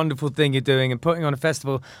wonderful thing you're doing, and putting on a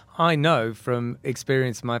festival. I know from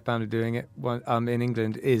experience, my family doing it in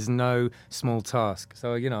England is no small task.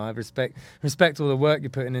 So I respect all the work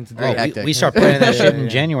you're putting into doing it. hectic. we start planning that shit Yeah, in yeah.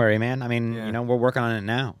 January, man. I mean, Yeah. we're working on it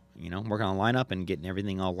now. Working on lineup and getting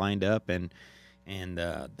everything all lined up, and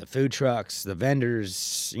the food trucks, the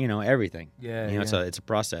vendors, everything. Yeah, it's a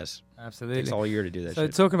process. It Absolutely. takes all year to do that So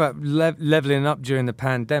shit. talking about leveling up during the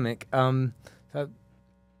pandemic, so tell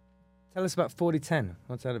us about 4010.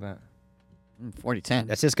 What's that about? 4010.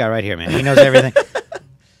 That's this guy right here, man. He knows everything.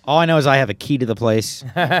 All I know is I have a key to the place.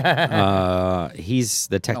 He's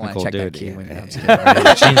the I don't wanna technical check that dude. key Yeah. when I'm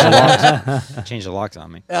just kidding. Change the locks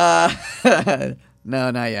on me.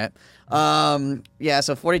 No, not yet. Yeah,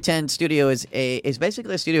 so 4010 Studio is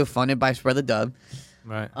basically a studio funded by Spread the Dub.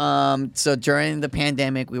 Right. So during the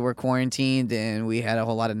pandemic, we were quarantined and we had a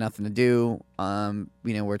whole lot of nothing to do.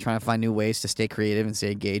 We're trying to find new ways to stay creative and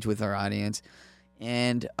stay engaged with our audience.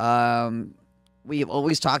 And we've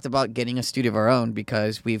always talked about getting a studio of our own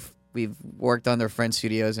because we've worked on their friend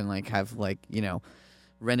studios and have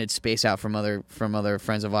rented space out from other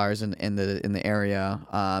friends of ours in the area.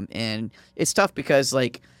 And it's tough because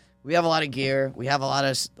we have a lot of gear, we have a lot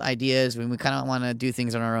of ideas, and we kind of want to do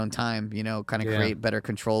things on our own time, kind of create better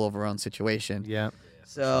control over our own situation. Yeah.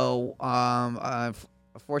 So,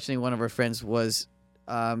 unfortunately, one of our friends was,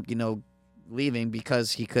 leaving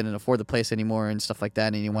because he couldn't afford the place anymore and stuff like that,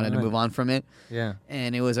 and he wanted to Right. move on from it. Yeah.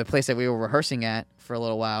 And it was a place that we were rehearsing at for a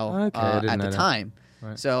little while Okay, I didn't at know the that. time.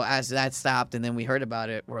 Right. So as that stopped and then we heard about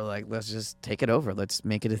it, we're like, let's just take it over. Let's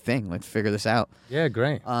make it a thing. Let's figure this out. Yeah,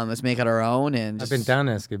 great. Let's make it our own. And I've been down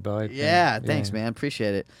there. It's goodbye. Yeah, thanks, man.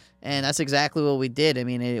 Appreciate it. And that's exactly what we did. I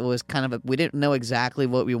mean, it was kind of we didn't know exactly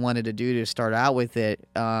what we wanted to do to start out with it.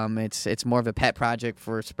 It's more of a pet project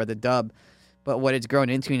for Spread the Dub. But what it's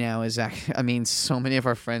grown into now is, so many of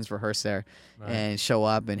our friends rehearse there and show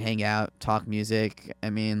up and hang out, talk music.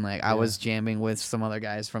 I mean, I was jamming with some other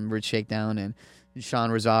guys from Root Shakedown, and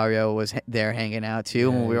Sean Rosario was there hanging out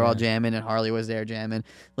too when we were all jamming, and Harley was there jamming.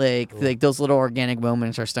 Like those little organic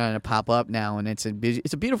moments are starting to pop up now, and it's a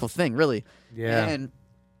beautiful thing, really. Yeah. And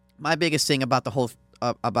my biggest thing about the whole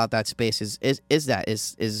about that space is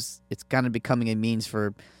it's kind of becoming a means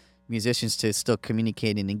for musicians to still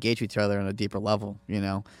communicate and engage with each other on a deeper level,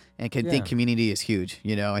 and I think community is huge.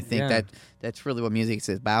 I think that's really what music is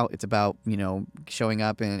about. It's about showing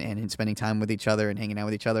up and spending time with each other and hanging out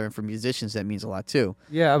with each other, and for musicians that means a lot too.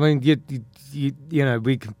 Yeah, I mean,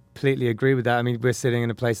 we completely agree with that. I mean, we're sitting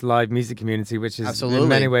in a place, live music community, which is absolutely in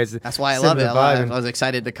many ways that's why I love it. I was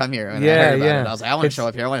excited to come here when I heard about it. I was like, I want to show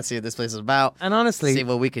up here. I want to see what this place is about. And honestly, see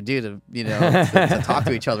what we could do to to talk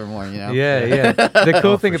to each other more. Yeah. The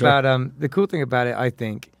cool thing about it, I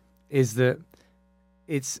think, is that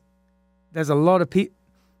there's a lot of people.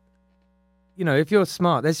 If you're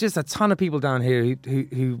smart, there's just a ton of people down here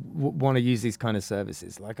who want to use these kind of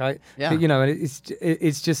services. And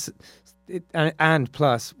it's just. And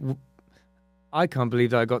plus, I can't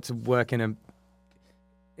believe that I got to work in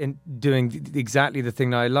doing exactly the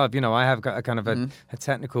thing that I love. I have got a kind of a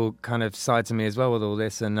technical kind of side to me as well with all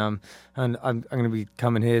this, and I'm going to be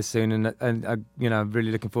coming here soon, and I'm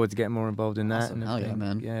really looking forward to getting more involved in that. Awesome. Hell yeah,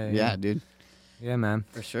 man. Yeah, dude. Yeah, man.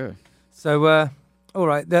 For sure. So, all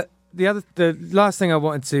right. The last thing I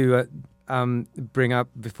wanted to bring up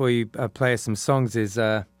before you play us some songs is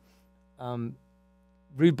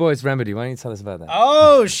Rude Boys Remedy. Why don't you tell us about that?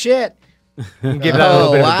 Oh, shit. Give that a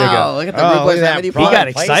little bit of a big up. Look at the Rude Boys Remedy. He got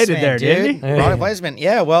excited there, didn't he? Product placement.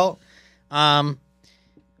 Yeah, well,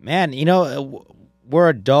 man, we're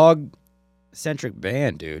a dog-centric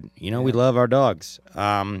band, dude. We love our dogs,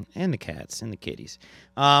 and the cats, and the kitties.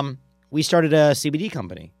 We started a CBD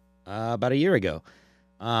company about a year ago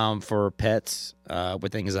for pets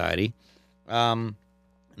with anxiety and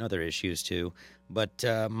other issues, too. But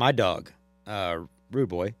my dog... Rude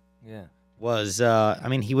Boy, was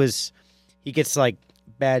he gets like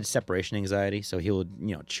bad separation anxiety, so he'll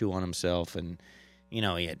chew on himself, and he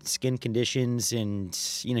had skin conditions, and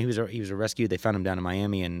he was a rescue. They found him down in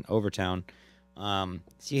Miami in Overtown. So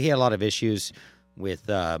he had a lot of issues with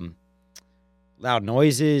loud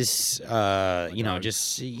noises,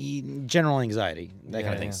 just general anxiety, that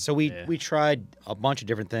kind of thing. So we tried a bunch of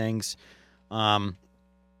different things, and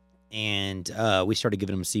we started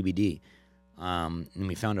giving him CBD. And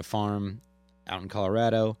we found a farm out in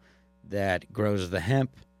Colorado that grows the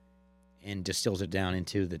hemp and distills it down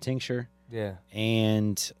into the tincture. Yeah.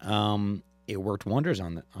 And it worked wonders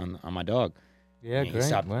on my dog. Yeah, great.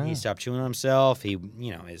 He stopped chewing on himself. He,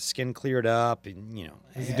 his skin cleared up, and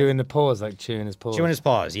Is he doing the paws, like chewing his paws? Chewing his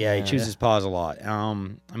paws. Yeah, he chews his paws a lot.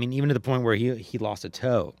 Even to the point where he lost a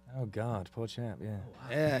toe. Oh God, poor chap. Yeah.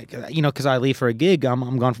 Yeah, because I leave for a gig.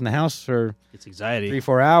 I'm gone from the house for it's anxiety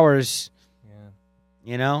 3-4 hours.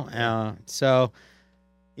 Yeah. So,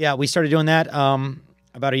 yeah, we started doing that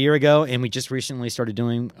about a year ago, and we just recently started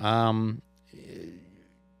doing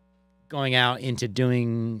going out into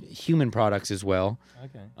doing human products as well.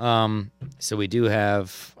 Okay. So we do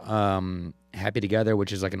have Happy Together,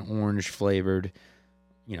 which is like an orange flavored,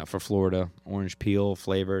 for Florida, orange peel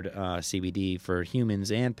flavored CBD for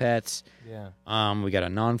humans and pets. Yeah. We got a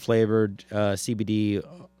non-flavored CBD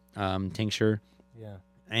tincture. Yeah.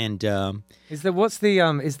 And is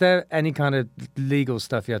there any kind of legal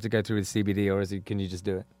stuff you have to go through with CBD, or can you just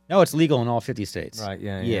do it? No, it's legal in all 50 states. Right.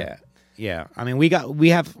 Yeah. I mean, we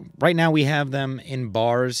have right now we have them in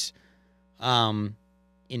bars, in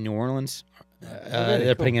New Orleans.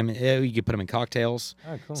 They're putting them. You can put them in cocktails.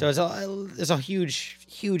 Oh, cool. So there's a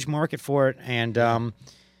huge market for it, and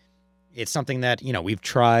it's something that we've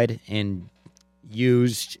tried and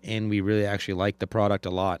used, and we really actually like the product a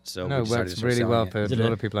lot. So it works really well for a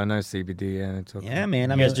lot of people I know. CBD, yeah,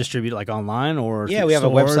 man. You guys distribute like online or we have a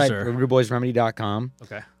website, rudeboysremedy.com.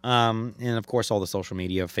 Okay. And of course all the social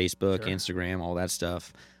media, Facebook, Instagram, all that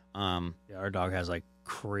stuff. Our dog has like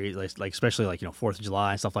crazy, like especially like 4th of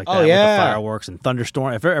July and stuff like that. Oh yeah, with the fireworks and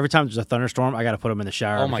thunderstorm. Every time there's a thunderstorm, I got to put him in the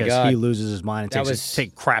shower. Oh my because God. he loses his mind and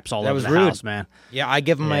take craps all over the house, man. Yeah, I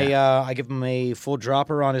give him a full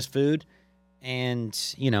dropper on his food. And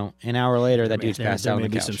an hour later, that dude's passed out on the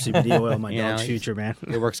couch. Maybe some CBD oil in my dog's future, man.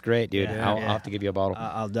 It works great, dude. I'll have to give you a bottle.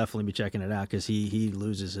 I'll definitely be checking it out because he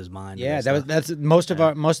loses his mind. Yeah, that's most of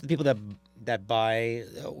the people that buy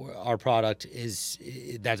our product is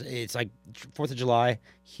that it's like 4th of July,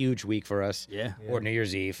 huge week for us. Yeah. Or New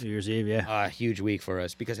Year's Eve. New Year's Eve, yeah. Huge week for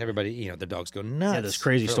us because everybody, the dogs go nuts. Yeah, those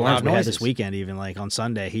crazy storms we had this weekend. Even like on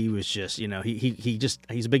Sunday, he was just,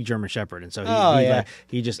 he's a big German Shepherd, and so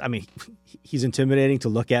he's intimidating to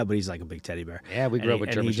look at, but he's like a big teddy bear. Yeah, we grew up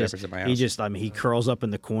with German Shepherds at my house. He just, he curls up in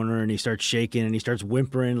the corner and he starts shaking and he starts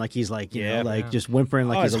whimpering like he's like, just whimpering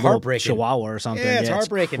like he's a little Chihuahua or something. Yeah, it's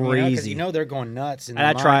heartbreaking. Crazy. Because they're going nuts. And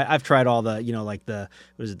I've tried all the, like the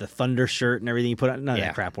Thunder shirt and everything you put on. None of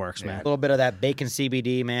that crap works, man. A little bit of that bacon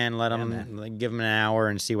CBD, man. Let them give them an hour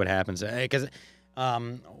and see what happens. Because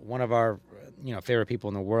one of our favorite people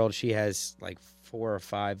in the world, she has like 4 or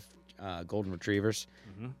 5 golden retrievers,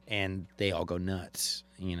 and they all go nuts.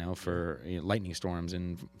 For lightning storms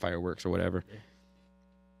and fireworks or whatever. Yeah.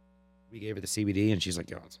 We gave her the CBD, and she's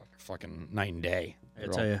like, it's like a fucking night and day. I'll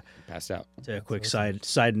tell you, passed out. Tell you a quick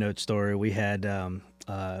side note story. We had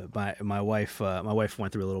my wife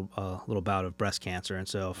went through a little bout of breast cancer, and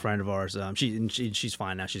so a friend of ours, she's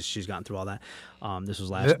fine now. She's gotten through all that. This was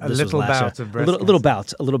last a little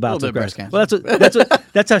bout of breast cancer. Well,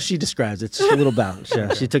 that's how she describes it. It's just a little bout.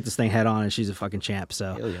 She took this thing head on, and she's a fucking champ.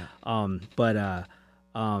 So, hell yeah.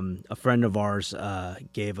 A friend of ours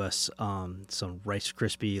gave us some Rice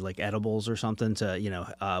Krispie like edibles or something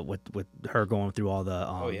to with her going through all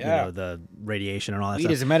the the radiation and all that Weed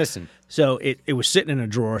stuff. is a medicine. So it was sitting in a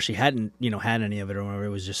drawer. She hadn't had any of it or whatever. It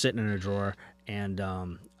was just sitting in a drawer. And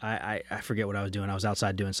I forget what I was doing. I was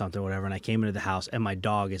outside doing something or whatever, and I came into the house, and my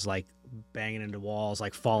dog is like banging into walls,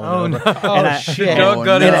 like falling over. No. Shit!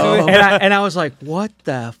 And I was like, "What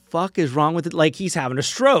the fuck is wrong with it? Like he's having a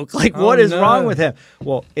stroke. Like what is wrong with him?"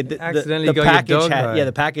 Well,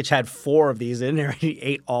 the package had 4 of these in there, and he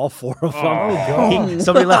ate all 4 of them. Oh God!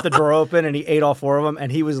 Somebody left the door open, and he ate all 4 of them,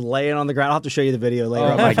 and he was laying on the ground. I'll have to show you the video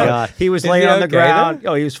later. Oh my God! He was laying on the ground.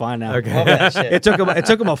 Oh, he was fine now. Okay. It took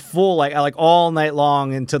him a full like all night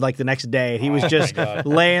long into like the next day. He was just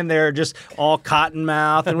laying there, just all cotton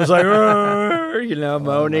mouth, and was like,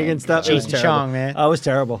 moaning and stuff. It was terrible. Chong, man. Oh, it was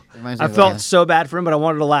terrible. I felt so bad for him, but I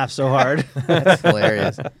wanted to laugh so hard. That's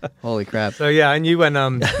hilarious. Holy crap. So yeah, I knew when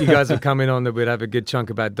you guys were coming on that we'd have a good chunk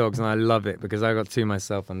about dogs, and I love it because I got 2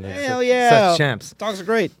 myself on there. Hell yeah. Such champs. Dogs are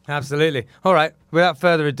great. Absolutely. All right, without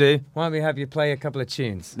further ado, why don't we have you play a couple of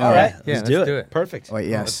tunes? All right. Yeah, let's do it. Perfect. Wait,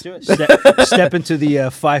 yes. Let's do it. Step into the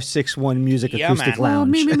 561 Music Acoustic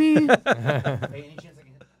Lounge. Oh, me.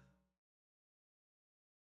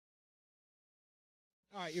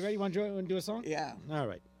 All right, you ready? Want to do a song? Yeah. All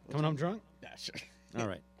right. Coming home drunk? Yeah, sure. All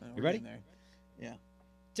right. You ready? Yeah.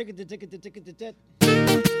 Ticket.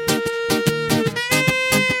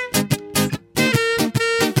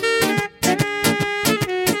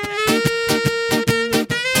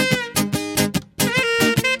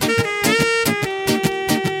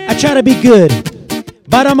 I try to be good,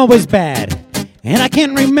 but I'm always bad. And I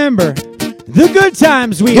can't remember the good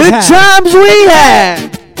times we had.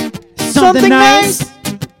 Something nice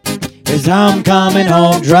is I'm coming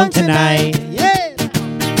home drunk tonight. Yeah.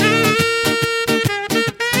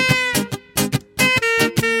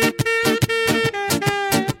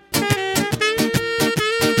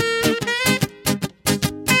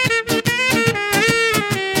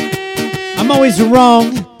 I'm always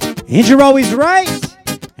wrong and you're always right.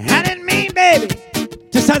 I didn't mean, baby,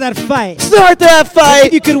 to start that fight.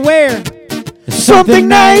 If you could wear something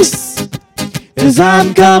nice. 'Cause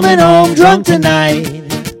I'm coming home drunk tonight.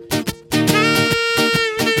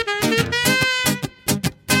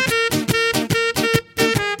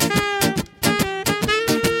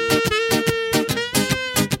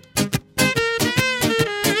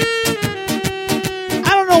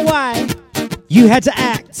 I don't know why you had to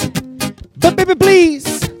act, but baby,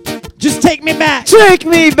 please, just take me back. Take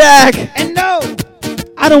me back. And no,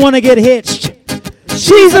 I don't want to get hitched.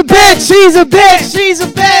 She's a bitch. She's a bitch. She's a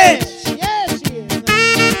bitch.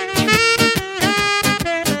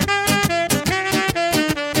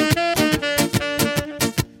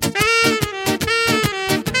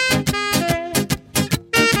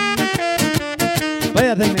 Play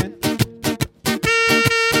that thing, man.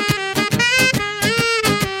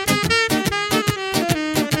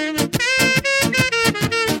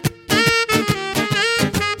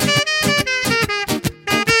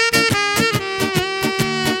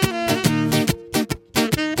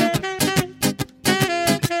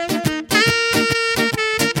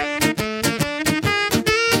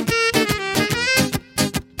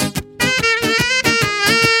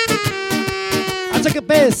 I took a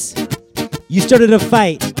piss. You started a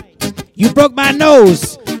fight. You broke my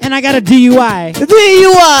nose, and I got a DUI.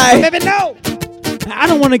 DUI. Baby, no. I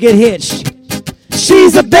don't want to get hitched.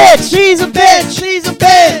 She's a bitch. She's a bitch. She's a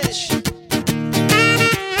bitch.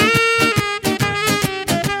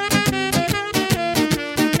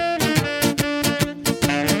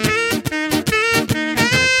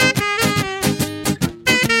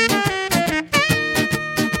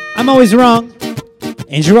 I'm always wrong,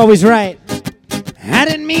 and you're always right. I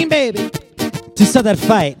didn't mean, baby, to start that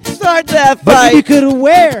fight. Start that fight. But if you could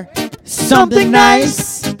wear something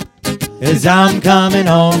nice, as I'm coming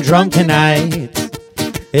home drunk tonight.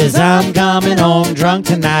 As I'm coming home drunk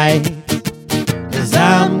tonight. As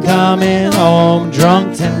I'm coming home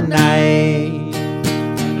drunk tonight.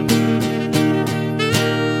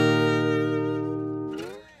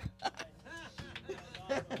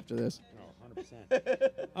 After this.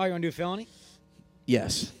 Oh, you want to do felony?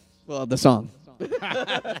 Yes. Well, the song.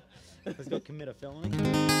 Let's go commit a felony.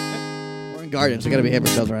 We're in Gardens. We gotta behave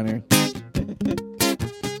ourselves around here.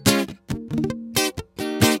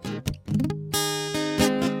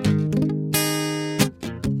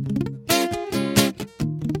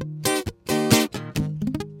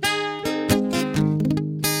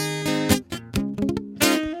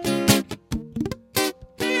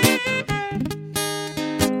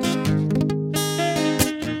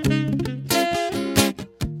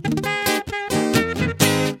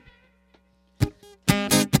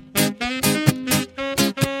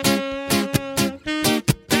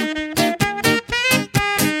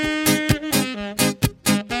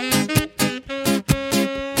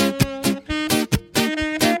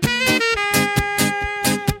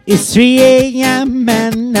 It's 3 a.m.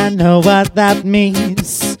 and I know what that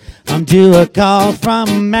means. I'm due a call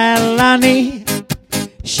from Melanie.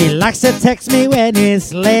 She likes to text me when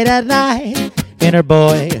it's late at night. And her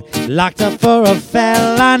boy locked up for a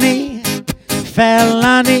felony.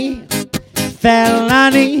 Felony.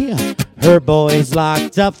 Felony. Her boy's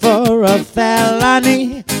locked up for a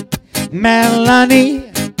felony.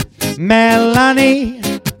 Melanie. Melanie.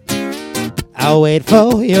 I'll wait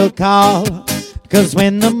for your call. 'Cause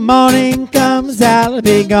when the morning comes, I'll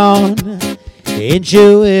be gone. And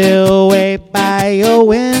you will wait by your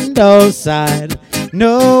window side.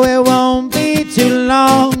 No, it won't be too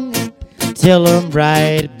long till I'm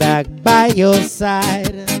right back by your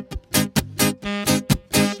side.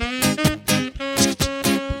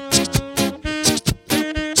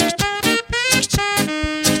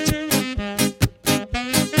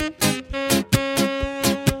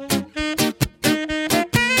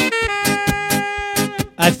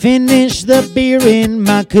 I finished the beer in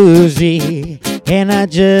my koozie, and I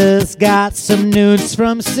just got some nudes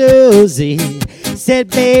from Susie.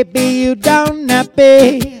 Said, baby, you don't have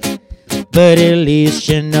pay, but at least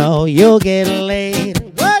you know you'll get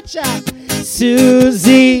laid. Watch out!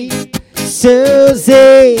 Susie,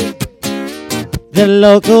 Susie, the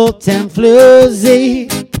local 10 floozy.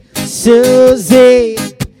 Susie,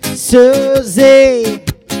 Susie,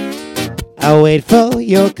 I'll wait for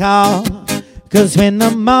your call. 'Cause when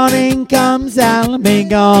the morning comes, I'll be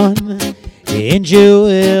gone. And you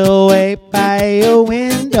will wait by your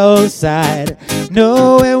window side.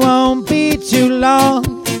 No, it won't be too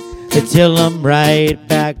long until I'm right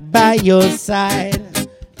back by your side.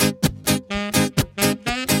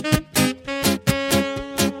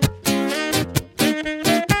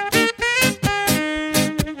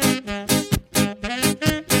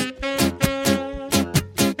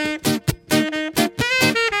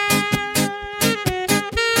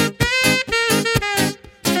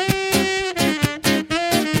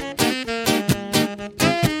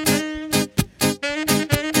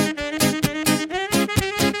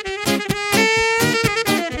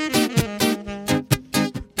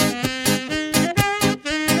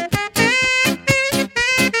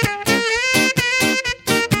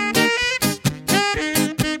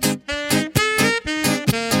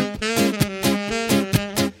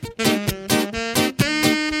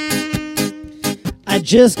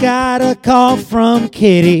 Just got a call from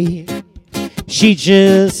Kitty. She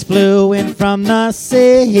just flew in from the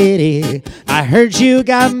city. I heard you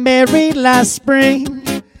got married last spring.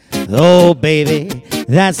 Oh, baby,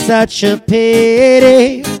 that's such a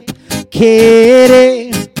pity.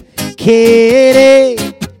 Kitty,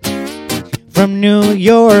 Kitty, from New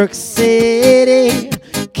York City.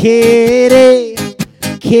 Kitty,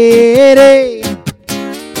 Kitty,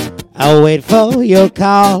 I'll wait for your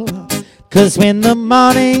call. 'Cause when the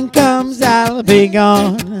morning comes, I'll be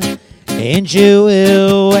gone. And you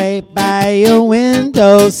will wait by your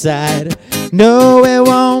window side. No, it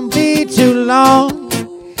won't be too long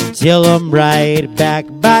till I'm right back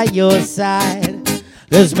by your side.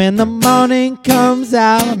 'Cause when the morning comes,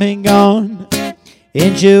 I'll be gone.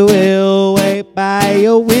 And you will wait by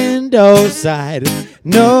your window side.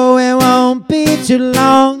 No, it won't be too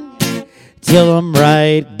long till I'm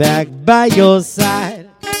right back by your side.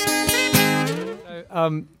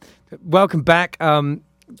 Welcome back.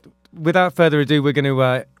 Without further ado, we're going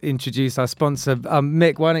to introduce our sponsor.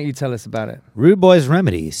 Mick, why don't you tell us about it? Rude Boys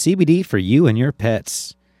Remedy, CBD for you and your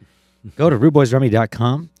pets. Go to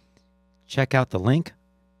rudeboysremedy.com. Check out the link.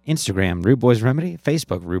 Instagram, Rude Boys Remedy.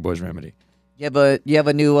 Facebook, Rude Boys Remedy. Yeah, but you have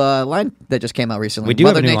a new line that just came out recently. We do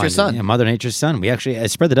Mother have a new Nature's line. Son. Yeah, Mother Nature's Son. We actually,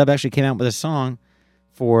 Spread the Dub actually came out with a song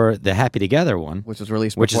for the Happy Together one, which was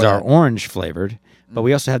released which is before our that. orange flavored. But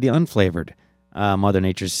we also have the unflavored Mother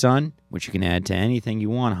Nature's Son, which you can add to anything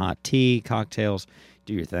you want. Hot tea, cocktails,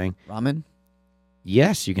 do your thing. Ramen?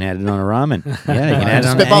 Yes, you can add it on a ramen. Yeah, you can add it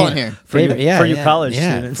on Spitballing here. For you college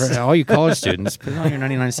students. For all you college students, put it on your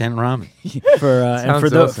 99-cent ramen. For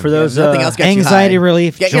those Nothing else gets you anxiety high.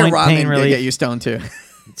 relief, Get your joint ramen pain to relief. get you stoned too.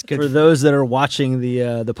 It's good. For those that are watching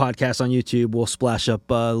the podcast on YouTube, we'll splash up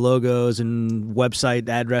logos and website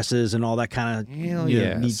addresses and all that kind of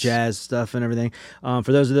neat jazz stuff and everything.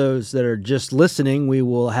 For those that are just listening, we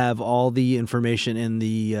will have all the information in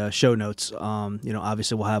the show notes.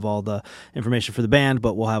 Obviously we'll have all the information for the band,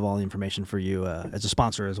 but we'll have all the information for you as a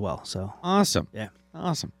sponsor as well. So Awesome. Yeah.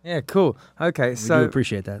 Awesome. Yeah, cool. Okay, we so do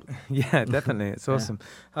appreciate that. yeah, definitely, it's awesome.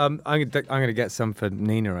 I'm gonna get some for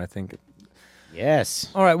Nina, I think. Yes.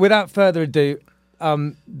 All right. Without further ado,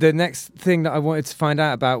 the next thing that I wanted to find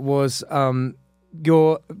out about was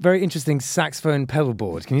your very interesting saxophone pedal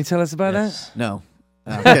board. Can you tell us about that? No.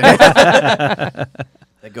 That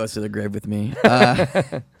goes to the grave with me.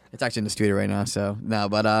 It's actually in the studio right now, so no.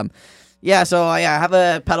 But I have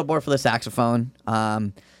a pedal board for the saxophone.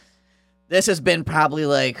 This has been probably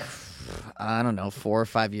like, I don't know, 4 or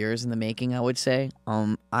 5 years in the making, I would say.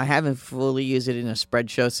 I haven't fully used it in a spread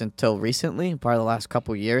show until recently. Probably the last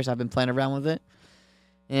couple of years I've been playing around with it.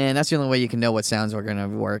 And that's the only way you can know what sounds are going to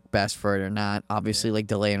work best for it or not. Obviously, like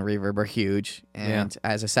delay and reverb are huge. And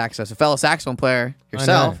as a fellow saxophone player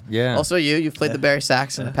yourself, also you've played the Barry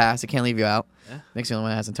sax in the past. I can't leave you out. Nick's the only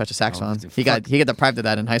one that hasn't touched a saxophone. He got deprived of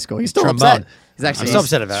that in high school. He's still upset. He's actually I'm so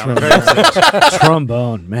upset about it.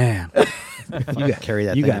 Trombone, man. You got carry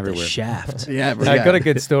that You thing got everywhere. the shaft. Yeah, bro. I got a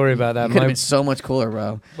good story about that. Could have been so much cooler,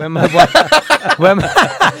 bro. When my wife,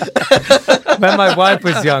 when my wife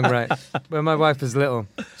was young, right? When my wife was little,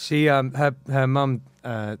 she her mum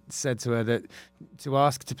said to her that to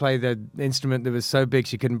ask to play the instrument that was so big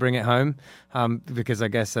she couldn't bring it home, because I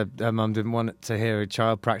guess her mum didn't want to hear a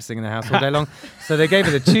child practicing in the house all day long. So they gave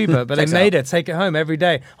her the tuba, but they made her take it home every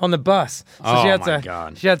day on the bus. So she had to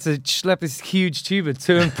schlep this huge tuba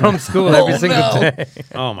to and from school every single day.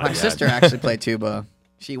 Oh my My God. sister actually played tuba.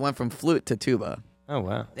 She went from flute to tuba. Oh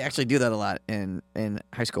wow, They actually do that a lot in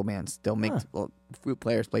high school bands. They'll make flute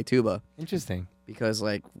players play tuba interesting. because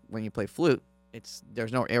like when you play flute,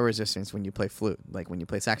 there's no air resistance when you play flute. Like when you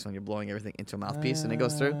play saxophone, you're blowing everything into a mouthpiece and it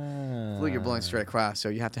goes through. Flute, you're blowing straight across, so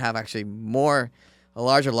you have to have actually a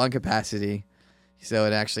larger lung capacity. So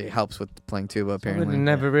it actually helps with playing tuba. Apparently, I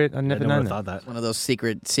never known that. thought that. one of those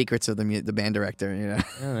secrets of the band director. You know.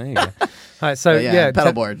 Oh, there you go. All right, so yeah,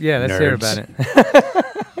 pedal board. Yeah, let's hear about it.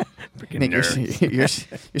 Nick, you're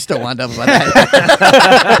still wound up about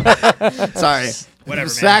that. Sorry. Whatever, man.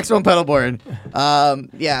 Saxophone pedal board. So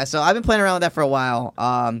I've been playing around with that for a while.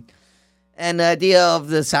 And the idea of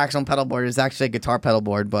the saxophone pedal board is actually a guitar pedal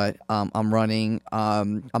board, but I'm running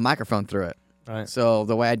a microphone through it. Right. So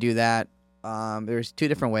the way I do that, there's 2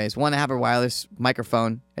 different ways. One, I have a wireless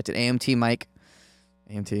microphone. It's an AMT mic.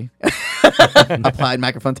 AMT. Applied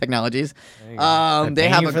Microphone Technologies. They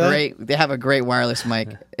have a great wireless mic.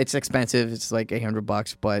 It's expensive. It's like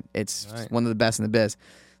 $800, but it's one of the best in the biz.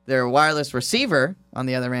 Their wireless receiver on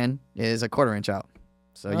the other end is a 1/4 inch out.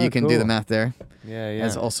 So you can do the math there. Yeah.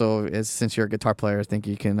 Since you're a guitar player, I think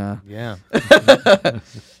you can Yeah.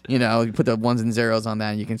 you put the ones and zeros on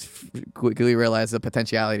that and you can quickly realize the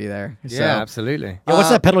potentiality there. Yeah, absolutely. Yeah, what's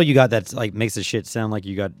that pedal you got that like makes the shit sound like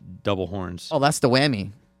you got double horns? Oh, that's the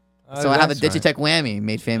whammy. So I have a Digitech whammy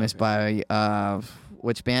made famous by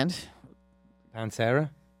which band? Pantera.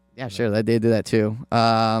 Yeah, sure. They do that too.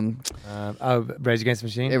 Rage Against the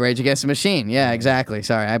Machine. Rage Against the Machine. Yeah, exactly.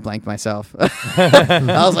 Sorry, I blanked myself.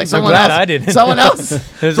 I was like, someone glad else. I didn't. Someone else,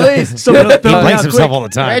 please. He blanks himself all the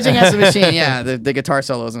time. Rage Against the Machine. Yeah, the guitar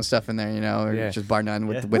solos and stuff in there. Just bar none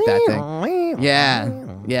with that thing.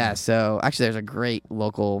 Yeah. So actually, there's a great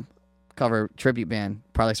local cover tribute band,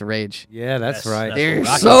 Products of Rage. Yeah, that's right. They're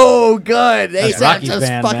so good. They sound just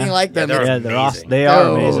band, fucking man. like them. Yeah, They're awesome. They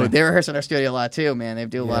are amazing. They rehearse in our studio a lot too, man. They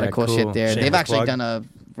do a lot of cool shit there. Shameless They've actually plug. done a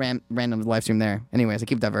random live stream there. Anyways, I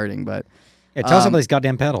keep diverting, but Yeah, tell us about these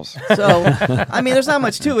goddamn pedals. So, I mean, there's not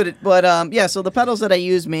much to it, but yeah. So the pedals that I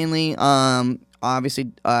use mainly,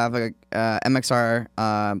 obviously, I have a MXR.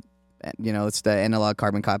 It's the analog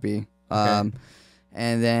carbon copy. Okay.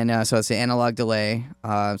 And then so it's the analog delay.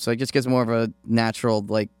 So it just gives more of a natural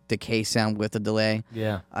like decay sound with the delay.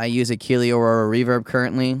 Yeah. I use a Keeley Aurora Reverb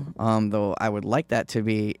currently, though I would like that to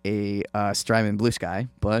be a Strymon Blue Sky,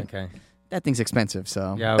 but. Okay. That thing's expensive,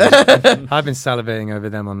 so. Yeah, I've been salivating over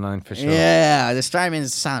them online for sure. Yeah, the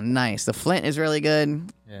Strymons sound nice. The Flint is really good.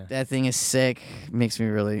 Yeah. That thing is sick. Makes me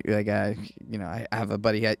really, like, I have a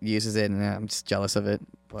buddy that uses it, and I'm just jealous of it.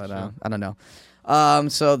 But Sure. I don't know.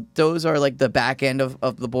 So those are like the back end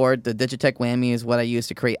of the board. The Digitech Whammy is what I use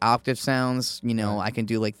to create octave sounds. Right. I can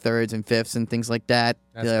do like thirds and fifths and things like that.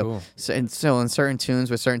 That's cool. So in certain tunes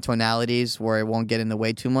with certain tonalities where it won't get in the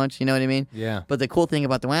way too much, you know what I mean? Yeah. But the cool thing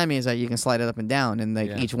about the whammy is that you can slide it up and down, and like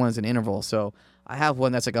Yeah. each one is an interval. So I have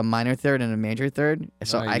one that's like a minor third and a major third,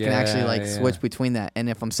 so Oh, I can actually like yeah. switch between that. And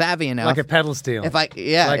if I'm savvy enough, Like a pedal steel. if I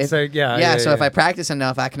so if I practice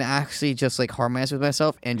enough, I can actually just like harmonize with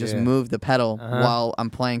myself and just Yeah. move the pedal Uh-huh. while I'm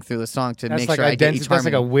playing through the song to That's make like sure I get each that's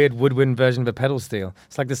like a harmony. weird woodwind version of a pedal steel.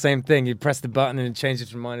 It's like the same thing. You press the button and it changes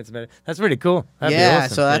from minor to better. That's really cool. That'd be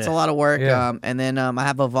awesome. So that's a lot of work. Yeah. And then I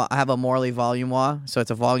have a Morley volume wah, so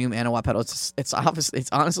it's a volume and a wah pedal. It's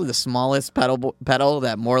honestly the smallest pedal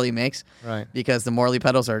that Morley makes, Right. because the Morley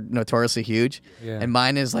pedals are notoriously huge, Yeah. and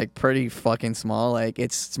mine is like pretty fucking small. Like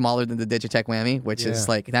it's smaller than the Digitech Whammy, which is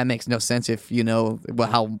Yeah. like that makes no sense if you know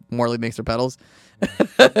how Morley makes their pedals.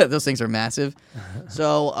 Those things are massive.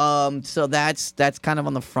 So that's kind of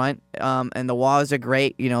on the front. And the wahs are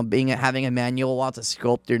great. Having a manual wah to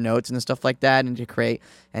sculpt your notes and stuff like that, and to create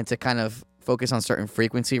and to kind of focus on certain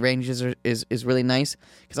frequency ranges is really nice,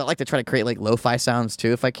 because I like to try to create like lo-fi sounds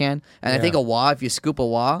too if I can. And I think Yeah. a wah, if you scoop a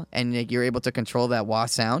wah and like, you're able to control that wah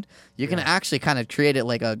sound, you can actually kind of create it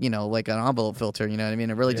like like an envelope filter. You know what I mean?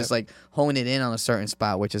 And really Yep. just like hone it in on a certain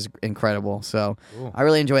spot, which is incredible. So Cool. I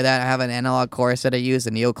really enjoy that. I have an analog chorus that I use,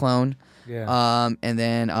 the Neoclone. Yeah. And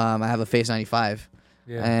then I have a Phase 95,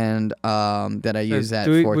 Yeah. and that I use that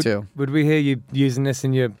Do for would, too. Would we hear you using this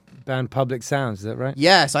in your band Public Sounds? Is that right?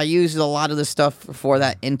 Yes, I use a lot of the stuff for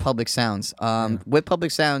that in Public Sounds. With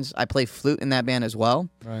Public Sounds, I play flute in that band as well.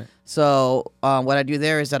 Right. So what I do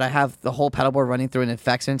there is that I have the whole pedal board running through an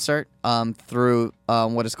effects insert through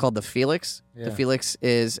what is called the Felix. Yeah. The Felix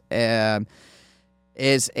is a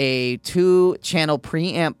 2-channel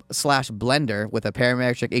preamp / blender with a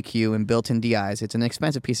parametric EQ and built-in DIs. It's an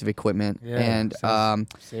expensive piece of equipment, Yeah, and sounds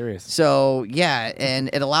serious. so yeah, and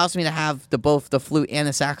it allows me to have both the flute and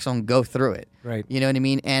the saxophone go through it. Right. You know what I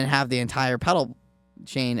mean, and have the entire pedal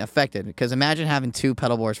chain affected. Because imagine having 2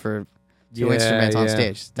 pedal boards for 2 instruments on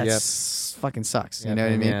stage. That's fucking sucks. You know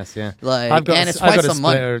what I mean? Yes, yeah. Like, I've got and it's I've quite got a some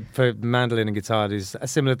money. splitter for mandolin and guitar. It's a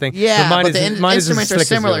similar thing. Yeah, mine but is, the mine is as instruments are slick as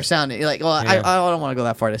similar yours. sounding. Like, well, Yeah. I don't want to go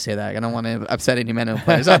that far to say that. I don't want to upset any mandolin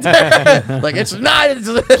players out there. Like, it's not.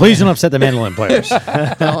 Please don't upset the mandolin players.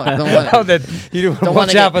 don't want Oh, that you Don't watch wanna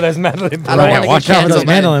out get- for those mandolin I don't players. want to watch get out for those canceled.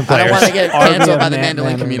 mandolin I don't want to players. get canceled by the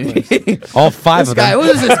mandolin community. All 5 This of guy, them. who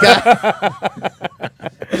is this guy?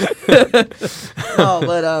 No,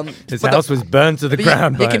 but His but house was burned to the but you-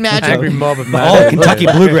 ground you by can an imagine- angry mob of All mandolin Kentucky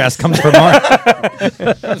players. bluegrass comes from Mark.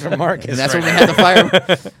 Comes from Marcus. and that's right when we had the fire.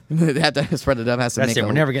 They had to spread it up. Has to That's make it. a-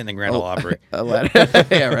 We're never getting the Grand Ole Oh. Opry. a letter.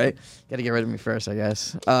 Yeah, right. Got to get rid of me first, I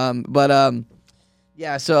guess.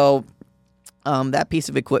 Yeah. So that piece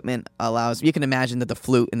of equipment allows. You can imagine that the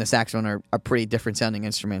flute and the saxophone are pretty different sounding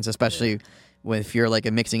instruments, especially if you're like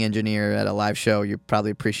a mixing engineer at a live show. You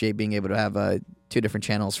probably appreciate being able to have 2 different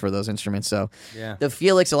channels for those instruments. So Yeah. the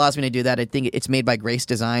Felix allows me to do that. I think it's made by Grace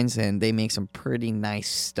Designs, and they make some pretty nice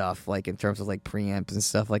stuff, like in terms of like preamps and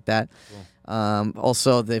stuff like that.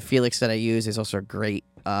 Also, the Felix that I use is also great.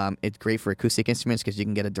 It's great for acoustic instruments because you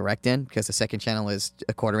can get a direct in, because the second channel is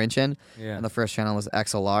a 1/4 inch in, Yeah. and the first channel is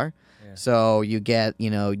XLR. Yeah. So you get,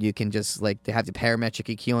 you can just like, they have the parametric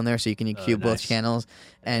EQ in there, so you can EQ both nice. channels,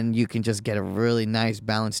 and you can just get a really nice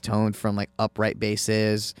balanced tone from like upright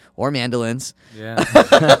basses or mandolins. Yeah.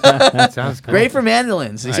 Sounds cool. Great for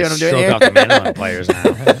mandolins. You see what I'm doing Stroke here? out the mandolin players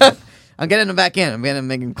now. I'm getting them back in. I'm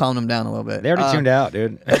getting calm them down a little bit. They already tuned out,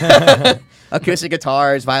 dude. Acoustic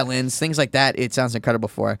guitars, violins, things like that. It sounds incredible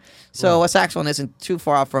for. So a saxophone isn't too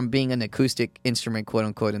far off from being an acoustic instrument, quote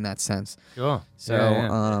unquote, in that sense. Sure. So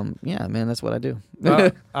yeah. man, that's what I do.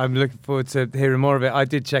 Well, I'm looking forward to hearing more of it. I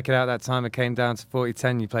did check it out that time. It came down to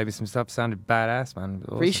 4010. You played me some stuff. Sounded badass, man.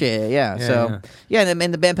 Awesome. Appreciate it. Yeah. Yeah, So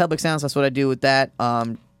and the band Public Sounds. That's what I do with that.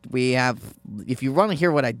 we have. If you want to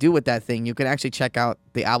hear what I do with that thing, you can actually check out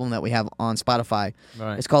the album that we have on Spotify.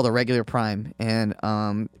 Right. It's called A Regular Prime, and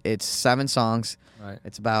it's 7 songs. Right.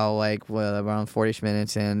 It's about like around 40ish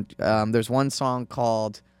minutes, and there's one song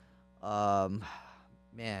called,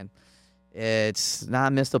 it's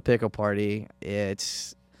not Mr. Pickle Party.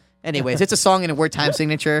 Anyways, it's a song in a word time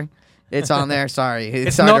signature. It's on there. Sorry,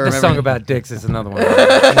 It's hard not to the remember. song about dicks. It's another one.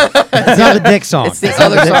 It's not a dick song. It's the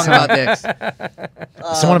other song about dicks.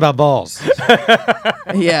 It's the one about balls.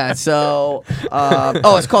 Yeah. So,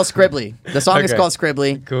 it's called Scribbly. The song is Okay. called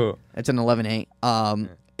Scribbly. Cool. It's an 11/8.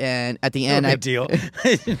 And at the end, No big deal.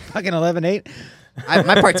 Fucking 11/8.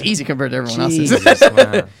 my part's easy compared to everyone else's. Jesus.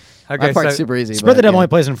 Wow. Okay, My part's so super easy. Spread the but, Devil yeah. only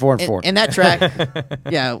plays in 4 and 4. In that track,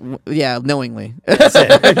 knowingly. That's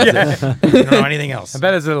it. You don't know anything else. I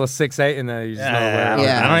bet there's a little 6/8 in there. You're just not aware of.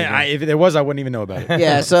 Yeah. If there was, I wouldn't even know about it.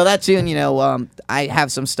 Yeah, so that tune, I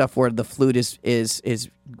have some stuff where the flute is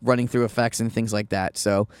running through effects and things like that.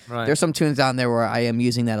 So Right. there's some tunes on there where I am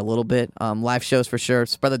using that a little bit. Live shows for sure.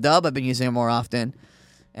 Spread the Dub, I've been using it more often,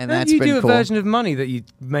 and Don't that's you been do a cool. version of Money that you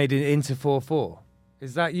made it into 4/4?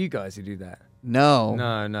 Is that you guys who do that? No.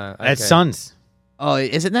 No. That's okay. Sons. Oh,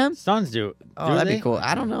 is it them? Sons do. Oh, do that'd they? be cool.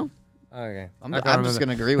 I don't know. Okay. I'm I can't just remember.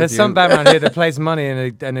 gonna agree with There's you. some band around here that plays Money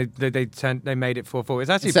and they made it 4/4.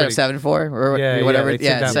 It's actually Instead pretty, of 7/4 or yeah, whatever. Yeah, they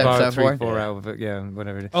Yeah, took it's that bar 7/4. 3/4 out of it. Yeah,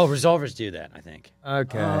 whatever it is. Oh, Resolvers do that, I think.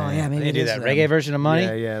 Okay. Oh, yeah, maybe They it do is that them. reggae version of Money.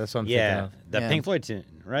 Yeah, that's what I'm thinking Yeah, of. the Yeah. Pink Floyd tune,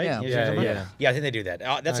 right? Yeah. You Yeah, Money? yeah. Yeah, I think they do that.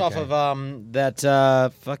 That's off Okay. of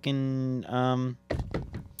that fucking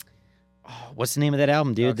what's the name of that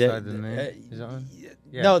album, dude? Dark Side of the Moon. Is that one?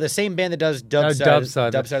 Yeah. No, the same band that does Dub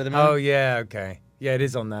Side of the Moon. Oh yeah, okay. Yeah, it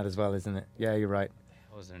is on that as well, isn't it? Yeah, you're right.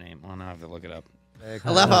 What was their name? Oh, now I have to look it up.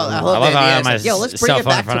 I love how I love how I have my yo, let's bring cell it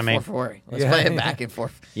phone in back front to of me. 4/4. Let's Yeah. play it back and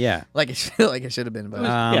forth Yeah. like it should have been. But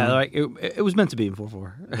yeah, like it was meant to be in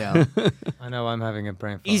 4/4. yeah. I know I'm having a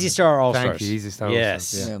brain fart. Easy Star All Thank Stars. you, Easy Star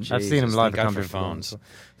Yes. All-Stars. Yeah. I've seen them Jesus, live thank at God Country for phones.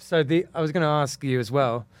 So I was going to ask you as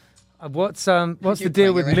well. What's the you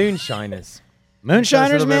deal with playing Moonshiners?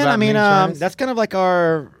 Moonshiners, little bit man. about I mean, Moonshiners? that's kind of like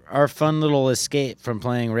our fun little escape from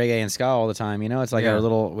playing reggae and ska all the time. You know, it's like Yeah. our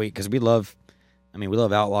little because we love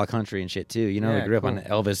outlaw country and shit too. You know, Yeah, we grew up on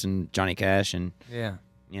cool. Elvis and Johnny Cash and Yeah.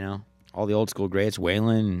 all the old school greats,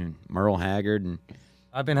 Waylon and Merle Haggard and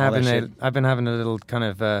I've been All that having a little kind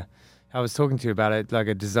of I was talking to you about it, like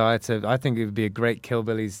a desire to. I think it would be a great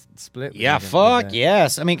Killbillies split. yeah, with fuck that.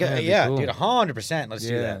 yes. I mean, Yeah, it'd be yeah, cool. dude, 100%. Let's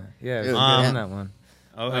do Yeah, that. yeah, Dude, we'll yeah. get on that one.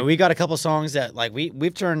 Oh, we got a couple songs that like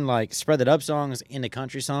we've turned like Spread It Up songs into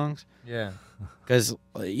country songs Yeah, because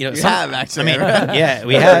You have, actually, I mean, right? yeah,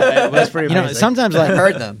 we have. That's pretty amazing. Sometimes like I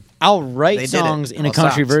heard them. I'll They write did it. songs in a All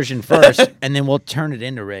country stops. version first, and then we'll turn it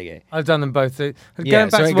into reggae. I've done them both. Going Yeah,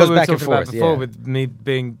 back so to it what goes we were back and talking about forth, before, yeah. with me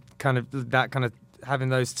being kind of having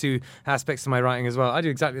those two aspects to my writing as well. I do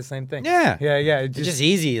exactly the same thing. Yeah, yeah. It it's just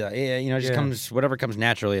easy. Like, yeah, it just Yeah. comes whatever comes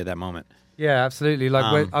naturally at that moment. Yeah, absolutely.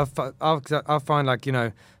 Like Um, I'll find like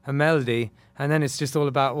a melody, and then it's just all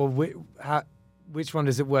about which one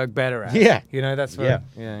does it work better at? Yeah. That's Yeah. what.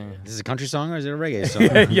 Yeah. Is this a country song or is it a reggae song?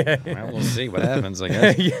 Yeah. Well, we'll see what happens. I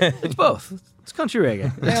guess. Yeah. It's both. It's country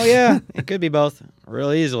reggae. Hell yeah, it could be both,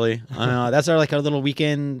 real easily. That's our little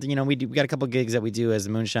weekend. We got a couple gigs that we do as the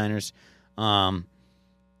Moonshiners, and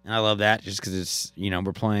I love that just because it's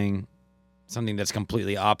we're playing something that's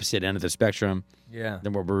completely opposite end of the spectrum Yeah.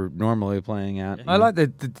 than what we're normally playing at. I like the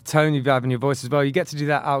tone you have in your voice as well. You get to do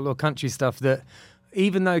that outlaw country stuff that,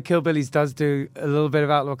 even though Killbillies does do a little bit of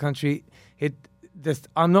outlaw country,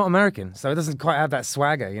 I'm not American, so it doesn't quite have that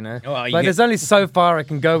swagger, Well, you Like, there's only so far I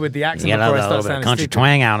can go with the accent You got a before I little start bit of sounding country stupid.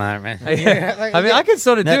 twang out on it, man. Yeah. I mean, I can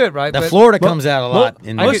sort of do it, right? The but Florida comes out a lot.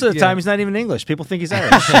 in Most the, of the time, he's not even English. People think he's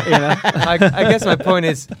Irish. I guess my point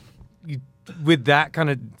is, with that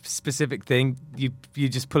kind of specific thing, you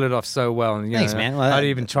just pull it off so well. And Thanks, man. Well, I'd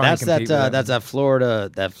even try and that's compete with that's that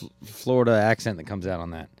Florida accent that comes out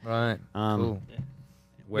on that. right. Cool.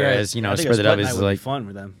 Whereas I think Spread It Up Night is would be like fun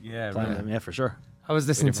with them. Yeah, Playing right. them. Yeah, for sure. I was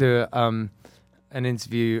listening to an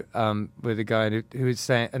interview with a guy who was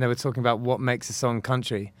saying, and they were talking about what makes a song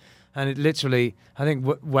country, and it literally, I think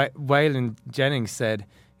Waylon Jennings said,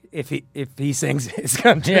 if he sings it, it's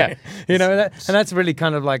country. Yeah. and that's really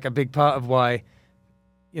kind of like a big part of why.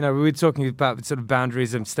 We were talking about sort of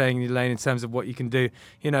boundaries of staying in your lane in terms of what you can do.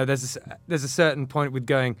 There's a certain point with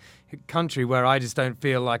going country where I just don't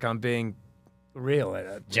feel like I'm being real.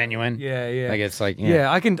 genuine. Yeah. Like it's like Yeah,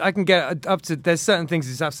 I can get up to. There's certain things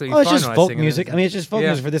it's absolutely Oh, it's fine just when I folk sing it. music. I mean, it's just folk Yeah.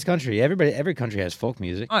 music for this country. Every country has folk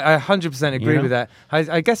music. I 100% agree know? with that.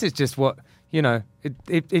 I guess it's just what you know,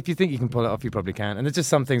 if you think you can pull it off, you probably can. And there's just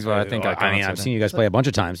some things where I think I can't. I've seen you guys play a bunch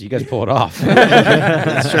of times. You guys pull it off.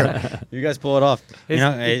 That's true. You guys pull it off.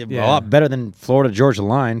 A lot better than Florida Georgia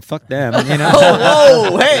Line. Fuck them. You know.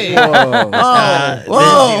 Whoa, hey,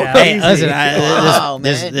 whoa. Hey, listen.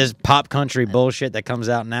 There's pop country bullshit that comes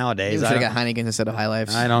out nowadays. You should have got Heineken instead of High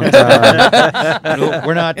Lifes. I don't.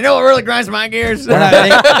 We're not. You know what really grinds my gears? We're not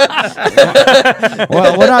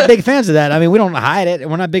big fans of that. I mean, we don't hide it.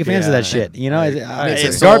 We're not big fans of that shit. You know,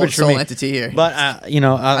 it's garbage for me. Entity here. But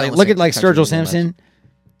look at like Sturgill Simpson.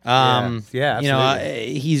 Yeah, you know,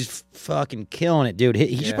 he's fucking killing it, dude.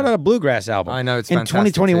 He just put out a bluegrass album. I know, it's in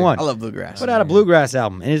fantastic 2021. I love bluegrass. Put out a bluegrass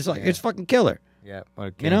album, and it's like it's fucking killer. Yeah,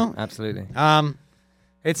 okay. You know, absolutely. That's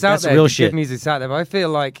It's out there. real Good shit. music's out there. But I feel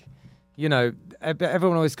like, you know,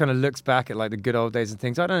 everyone always kind of looks back at like the good old days and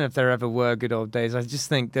things. I don't know if there ever were good old days. I just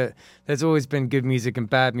think that there's always been good music and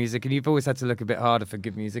bad music, and you've always had to look a bit harder for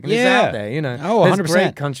good music. And it's out there, you know. Oh, 100%. There's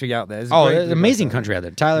great country out there. There's amazing country out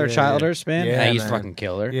there. Tyler Childers, man. Yeah, he's man. fucking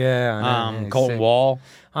killer. Yeah, I know. Colton Wall.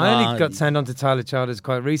 I only got turned on to Tyler Childers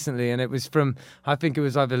quite recently, and it was from, I think it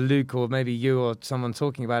was either Luke or maybe you or someone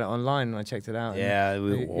talking about it online, and I checked it out. Yeah,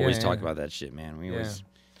 we always talk about that shit, man. We always...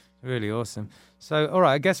 Really awesome. So, all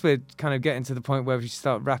right, I guess we're kind of getting to the point where we should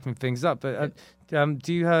start wrapping things up. But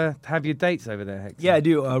do you have your dates over there, Hector? Yeah, I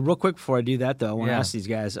do. Real quick before I do that, though, I want to Yeah. ask these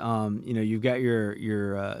guys. You know, you've got your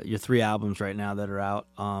 3 albums right now that are out.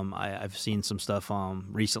 I've seen some stuff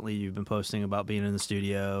recently. You've been posting about being in the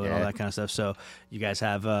studio and all that kind of stuff. So, you guys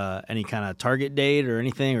have any kind of target date or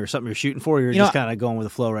anything, or something you're shooting for? Or you're just kind of going with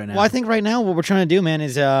the flow right now. Well, I think right now what we're trying to do, man,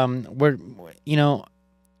 is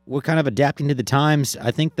we're kind of adapting to the times. I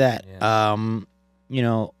think that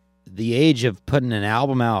the age of putting an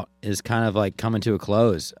album out is kind of like coming to a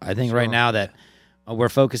close. I think right now that we're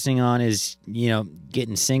focusing on is,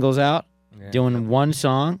 getting singles out, doing one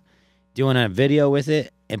song, doing a video with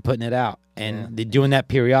it, and putting it out. And doing that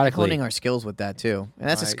periodically. Honing our skills with that, too. And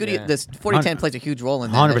that's a studio. This 4010 plays a huge role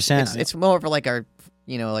in that. 100%. It's more of like our...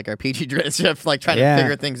 like our Petri dish of like trying to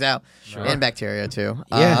figure things out, and bacteria too.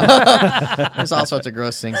 There's all sorts of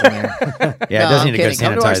gross things in there. It does need a good sanitizing.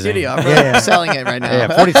 Come to our studio. I'm selling it right now. Yeah,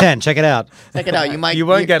 4010. Check it out. Check it out. You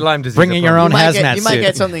won't get Lyme disease. Bring in your own hazmat suit. You might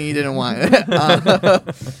get something you didn't want.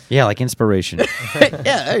 Yeah, like inspiration.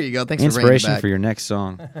 Yeah, there you go. Thanks inspiration for your next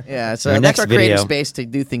song. Yeah, so that's our creative space to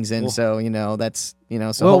do things in. So that's.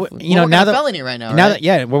 So now that felony right now.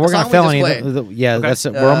 We're working on felony.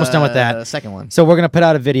 We're almost done with that. The second one. So we're gonna put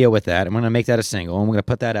out a video with that. I'm gonna make that a single, and we're gonna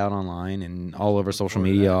put that out online and all over social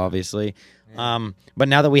media, obviously. But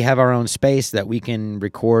now that we have our own space that we can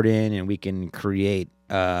record in and we can create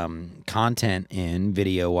content in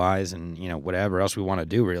video wise, and whatever else we want to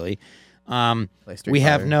do, really, we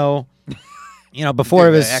have no. Before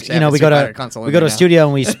it was, we go to a studio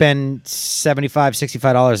and we spend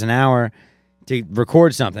 $65 an hour to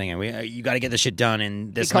record something, and you got to get this shit done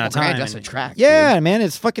in this amount of time. Just a track. Yeah, man,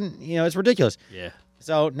 it's fucking, it's ridiculous. Yeah.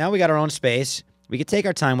 So now we got our own space. We could take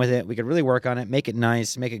our time with it. We could really work on it, make it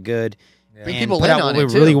nice, make it good, Bring and people put in out on what it,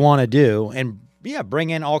 we too. really want to do, and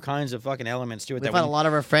bring in all kinds of fucking elements to it. We found a lot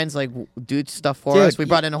of our friends do stuff for us. We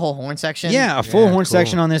brought in a whole horn section. Yeah, a full horn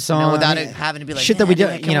section on this song. Without it having to be like, shit that we do.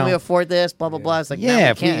 Can we afford this? Blah blah blah. It's like,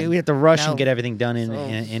 yeah, no, we have to rush and get everything done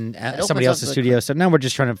in somebody else's studio. So now we're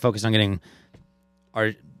just trying to focus on getting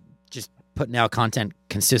putting out content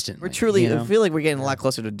consistently. We're truly, I feel like we're getting a lot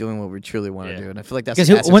closer to doing what we truly want to do, and I feel like that's.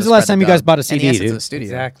 Because when's the last time you guys bought a CD, dude?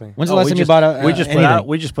 Exactly. When's the last time you bought a?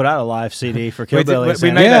 We just put out a live CD for Killbillies.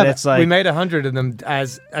 We made 100 of them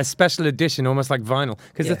as a special edition, almost like vinyl.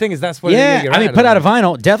 Because the thing is, that's what. Put out a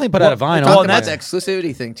vinyl. Definitely put out a vinyl. Well, that's the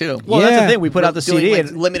exclusivity thing too. Well, that's the thing. We put out the CD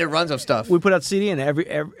and limited runs of stuff. We put out the CD, and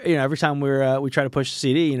every time we try to push the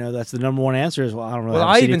CD, that's the number one answer is, well, I don't really. Well,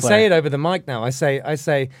 have a I CD even player. say it over the mic now. I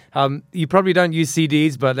say, you probably don't use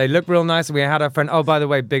CDs, but they look real nice. And we had our friend. Oh, by the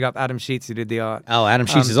way, big up Adam Sheets who did the art. Oh, Adam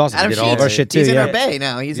Sheets is awesome. He did all of our shit too. He's in our bay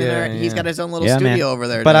now. He's got his own little studio over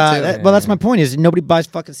there. But that's my point. Is nobody buys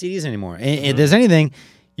fucking CDs anymore. If there's anything,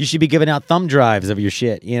 you should be giving out thumb drives of your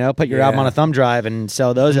shit. Put your album on a thumb drive and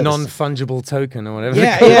sell those. Non-fungible token or whatever.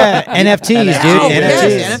 Yeah. NFTs, dude.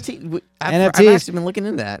 NFTs. I've actually been looking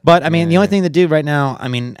into that. But I mean, the only thing to do right now, I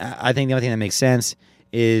think the only thing that makes sense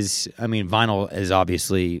is, vinyl is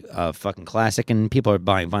obviously a fucking classic, and people are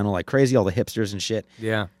buying vinyl like crazy. All the hipsters and shit.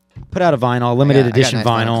 Yeah. Put out a vinyl, limited edition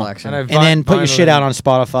vinyl, and then put your shit out on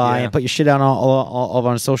Spotify and put your shit out all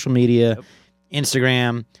on social media,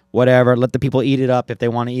 Instagram, whatever. Let the people eat it up if they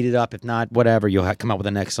want to eat it up. If not, whatever. You'll come up with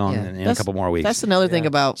the next song in a couple more weeks. That's another thing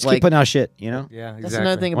about just keep putting out shit. Yeah, exactly. That's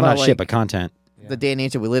another thing well, about not shit, but content. the day and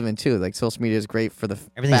age that we live in too. Like social media is great for the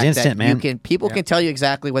Everything's fact instant, that man. People can tell you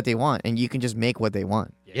exactly what they want, and you can just make what they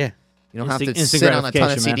want. Yeah. You don't have to Instant sit on a ton of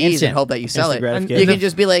gratification, CDs man. and hope that you sell Instant it. gratification. You can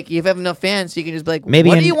just be like, you have enough fans, so you can just be like, Maybe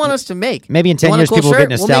what do in- you want us to make? Maybe in 10 You want a years, cool people will shirt?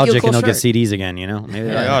 get We'll make you a nostalgic cool and they'll get shirt. CDs again, you know? Maybe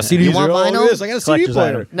Yeah. like, CDs You want are all vinyl? this. I got a CD Collector's player.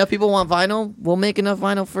 item. Enough people want vinyl. We'll make enough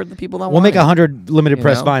vinyl for the people that We'll want make it. 100 limited You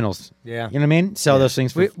press know? vinyls. Yeah. You know what I mean? Sell those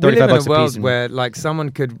things for We 35 live in bucks a a world piece. and- where like someone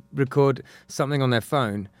could record something on their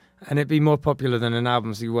phone and it'd be more popular than an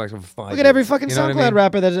album so you worked on for 5 years. Look at every fucking You know SoundCloud what I mean?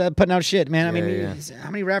 rapper that's putting out shit, man. I mean, Yeah,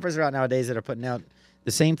 how many rappers are out nowadays that are putting out the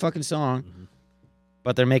same fucking song,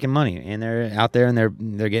 but they're making money and they're out there and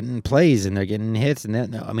they're getting plays and they're getting hits and that.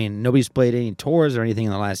 I mean, nobody's played any tours or anything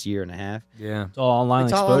in the last year and a half. Yeah. It's all online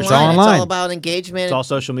It's all exposure. online. It's online. all about engagement. It's all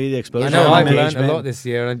social media exposure. I know I've learned a engagement. lot this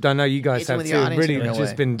year, and I know you guys Engagement have with too. your I've audience really in a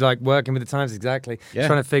just way. been like working with the times exactly, Yeah.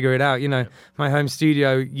 trying to figure it out. You know, my home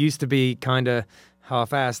studio used to be kind of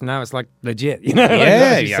half-assed. Now it's like legit. You know, Yeah, Like,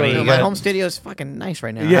 yeah, just I sort mean, of you my gotta- home studio is fucking nice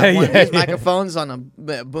right now. Yeah, I have one of yeah, these yeah. microphones on a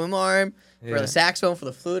boom arm for Yeah. the saxophone, for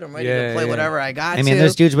the flute. I'm ready Yeah, to play yeah. whatever I got. I mean, to.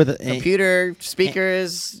 there's dudes with computer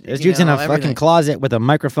speakers. there's you dudes in know, a fucking everything. closet with a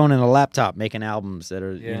microphone and a laptop making albums that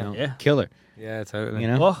are Yeah. you know Yeah. killer. Yeah, totally. You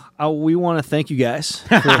know. Well, we want to thank you guys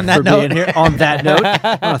for, On that for note. being here. On that note,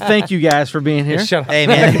 I want to thank you guys for being here Shut up. Hey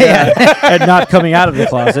man, yeah, and not coming out of the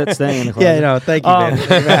closet, staying in the closet. yeah, no, thank you,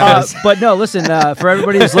 man. But no, listen. For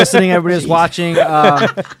everybody who's listening, everybody who's watching,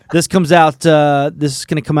 this comes out. This is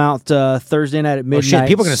going to come out Thursday night at midnight. shit,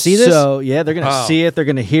 people gonna see this? So yeah, they're going to Oh. see it. They're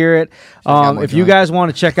going to hear it. out more If you drunk. guys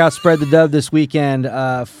want to check out Spread the Dove this weekend,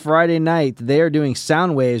 Friday night they are doing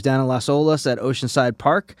Sound Waves down in Las Olas at Oceanside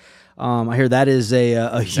Park. I hear that is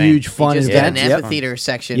a huge fun We just got event. an Yep. amphitheater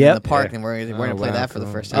section Yep. in the park, Yeah. and we're Oh, gonna play wow, that for the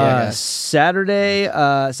cool. first time. Saturday,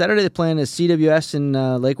 the plan is CWS in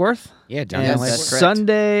Lake Worth. Yeah, down And Yes, there. that's correct.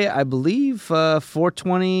 Sunday, I believe,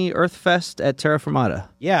 420 Earth Fest at Terra Firmata.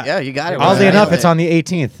 Yeah, you got it. Yeah, Oddly Yeah. enough, it's on the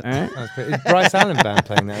 18th. All right. That's pretty- Is Bryce Allen Band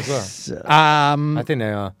playing that as well? I think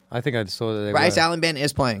they are. I think I saw that they Bryce were. Allen Band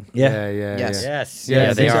is playing. Yeah, yeah, Yes. yeah. Yes, Yeah, yeah, I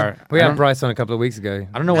they think so. are. We I had don't- Bryce on a couple of weeks ago.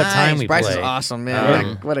 I don't know what time we Bryce play. is awesome, man.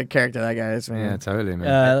 Um, What a character that guy is, Yeah, man. totally,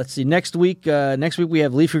 man. Let's see. Next week we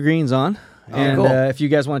have Leafy Greens on. And cool. if you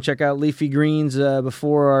guys want to check out Leafy Greens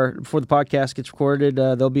before the podcast gets recorded,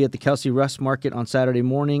 they'll be at the Kelsey Rust Market on Saturday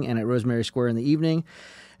morning and at Rosemary Square in the evening.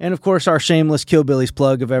 And of course, our shameless Killbillies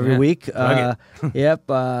plug of every Yeah, week. plug Yep.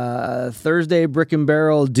 Thursday, Brick and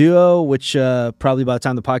Barrel Duo, which probably by the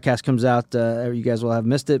time the podcast comes out, you guys will have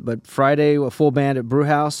missed it. But Friday, a full band at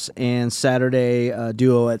Brewhouse, and Saturday,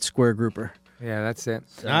 Duo at Square Grouper. Yeah, that's it.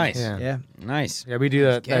 Nice. Yeah. Yeah. Nice. Yeah, we do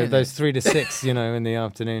that, getting those 3 to 6, you know, in the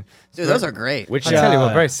afternoon. Dude, those are great. Which I tell you uh,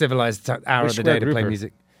 what, very civilized hour which of the day square to play grouper?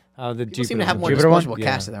 music. The People seem Jupiter to have one. more Jupiter one? disposable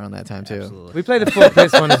Yeah. cash around that time too. Absolutely. We play the Fort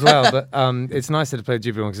Bliss one as well, but it's nicer to play the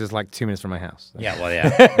Jupiter one because it's like 2 minutes from my house. Yeah, well,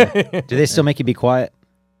 yeah. Do they still make you be quiet?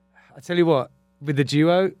 I tell you what, with the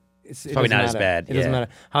duo, it probably doesn't not as matter. bad, It doesn't yeah.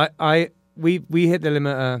 matter. We hit the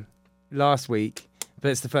limiter last week, but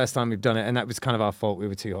it's the first time we've done it, and that was kind of our fault. We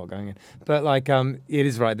were too hot going in, but like it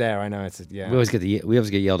is right there. I know it's yeah. We always get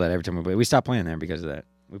yelled at every time we play. We stopped playing there because of that.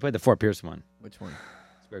 We played the Fort Pierce one. Which one?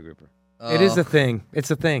 Square Grouper. It is a thing.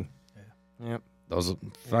 It's a thing. Yep. Those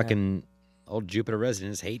fucking old Jupiter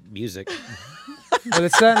residents hate music. Well,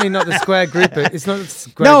 it's certainly not the square grouper. It's not the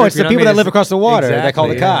square No, grouper, it's you the know what I people mean? that It's live across the water. They call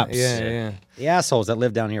the exactly, cops. Yeah, yeah. The assholes that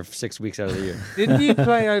live down here for 6 weeks out of the year. Didn't you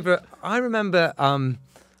play over? I remember.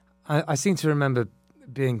 I seem to remember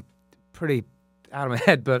being pretty out of my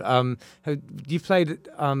head, but you played.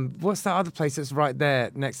 What's that other place that's right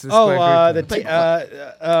there next to the square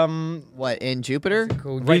grouper? What in Jupiter?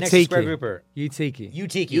 Called right next to Square Utiki. Grouper. Utiki.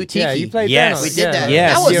 Utiki. Utiki. Yeah, you played Yes. that. We did that.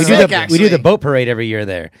 Yes. That was we, sick, do we do actually. the boat parade every year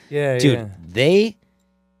there. Yeah, Dude, yeah. they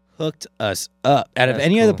hooked us up. Out of That's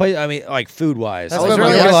any other cool. place, I mean, like food-wise. That's I was where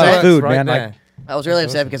my really wife upset. a lot of works, food, right man. there. Like, I was really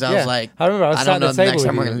upset because I was Yeah. like, I remember I was I sat don't at know the the next table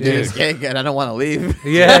time we're with gonna you. do this Dude. gig, and I don't want to leave.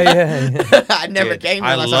 Yeah. I never dude, came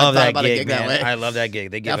I unless love I thought that about gig, a gig man. that way. I love that gig.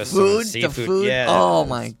 They give The us some food, seafood. the food. Yeah. Oh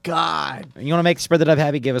my god! You want to make Spread the Dove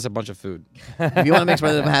happy? Give us a bunch of food. If you want to make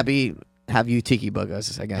Spread the Dove happy, have you tiki bug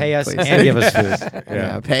us again. Pay us please. and give us food.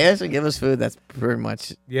 Yeah, pay us and give us food. That's pretty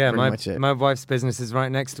much. Yeah, pretty much it. my wife's business is right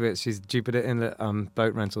next to it. She's Jupiter Inlet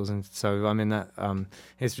boat rentals, and so I'm in that.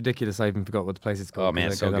 It's ridiculous. I even forgot what the place is called. Oh, man,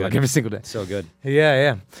 'cause I it's so go there, good. like every single day. So good. Yeah,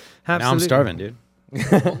 yeah. Now I'm Absolutely. starving, dude.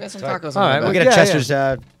 We'll get some tacos. All right, on the We'll back. get a Yeah,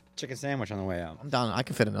 Chester's chicken sandwich on the way out. I'm down. I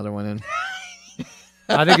can fit another one in.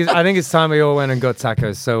 I think it's time we all went and got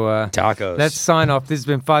tacos. So tacos. Let's sign off. This has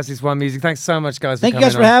been 561 Music. Thanks so much, guys. Thank you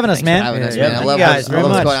guys for having us, man. I love what's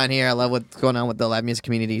going on here. I love what's going on with the live music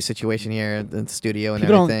community situation here in the studio and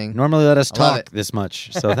everything. Don't normally let us talk this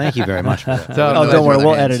much, so thank you very much for that. Don't worry,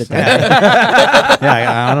 we'll edit it.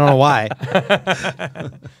 Yeah, I don't know why.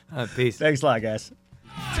 Peace. Thanks a lot, guys.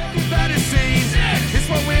 It's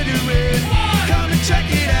what we're doing.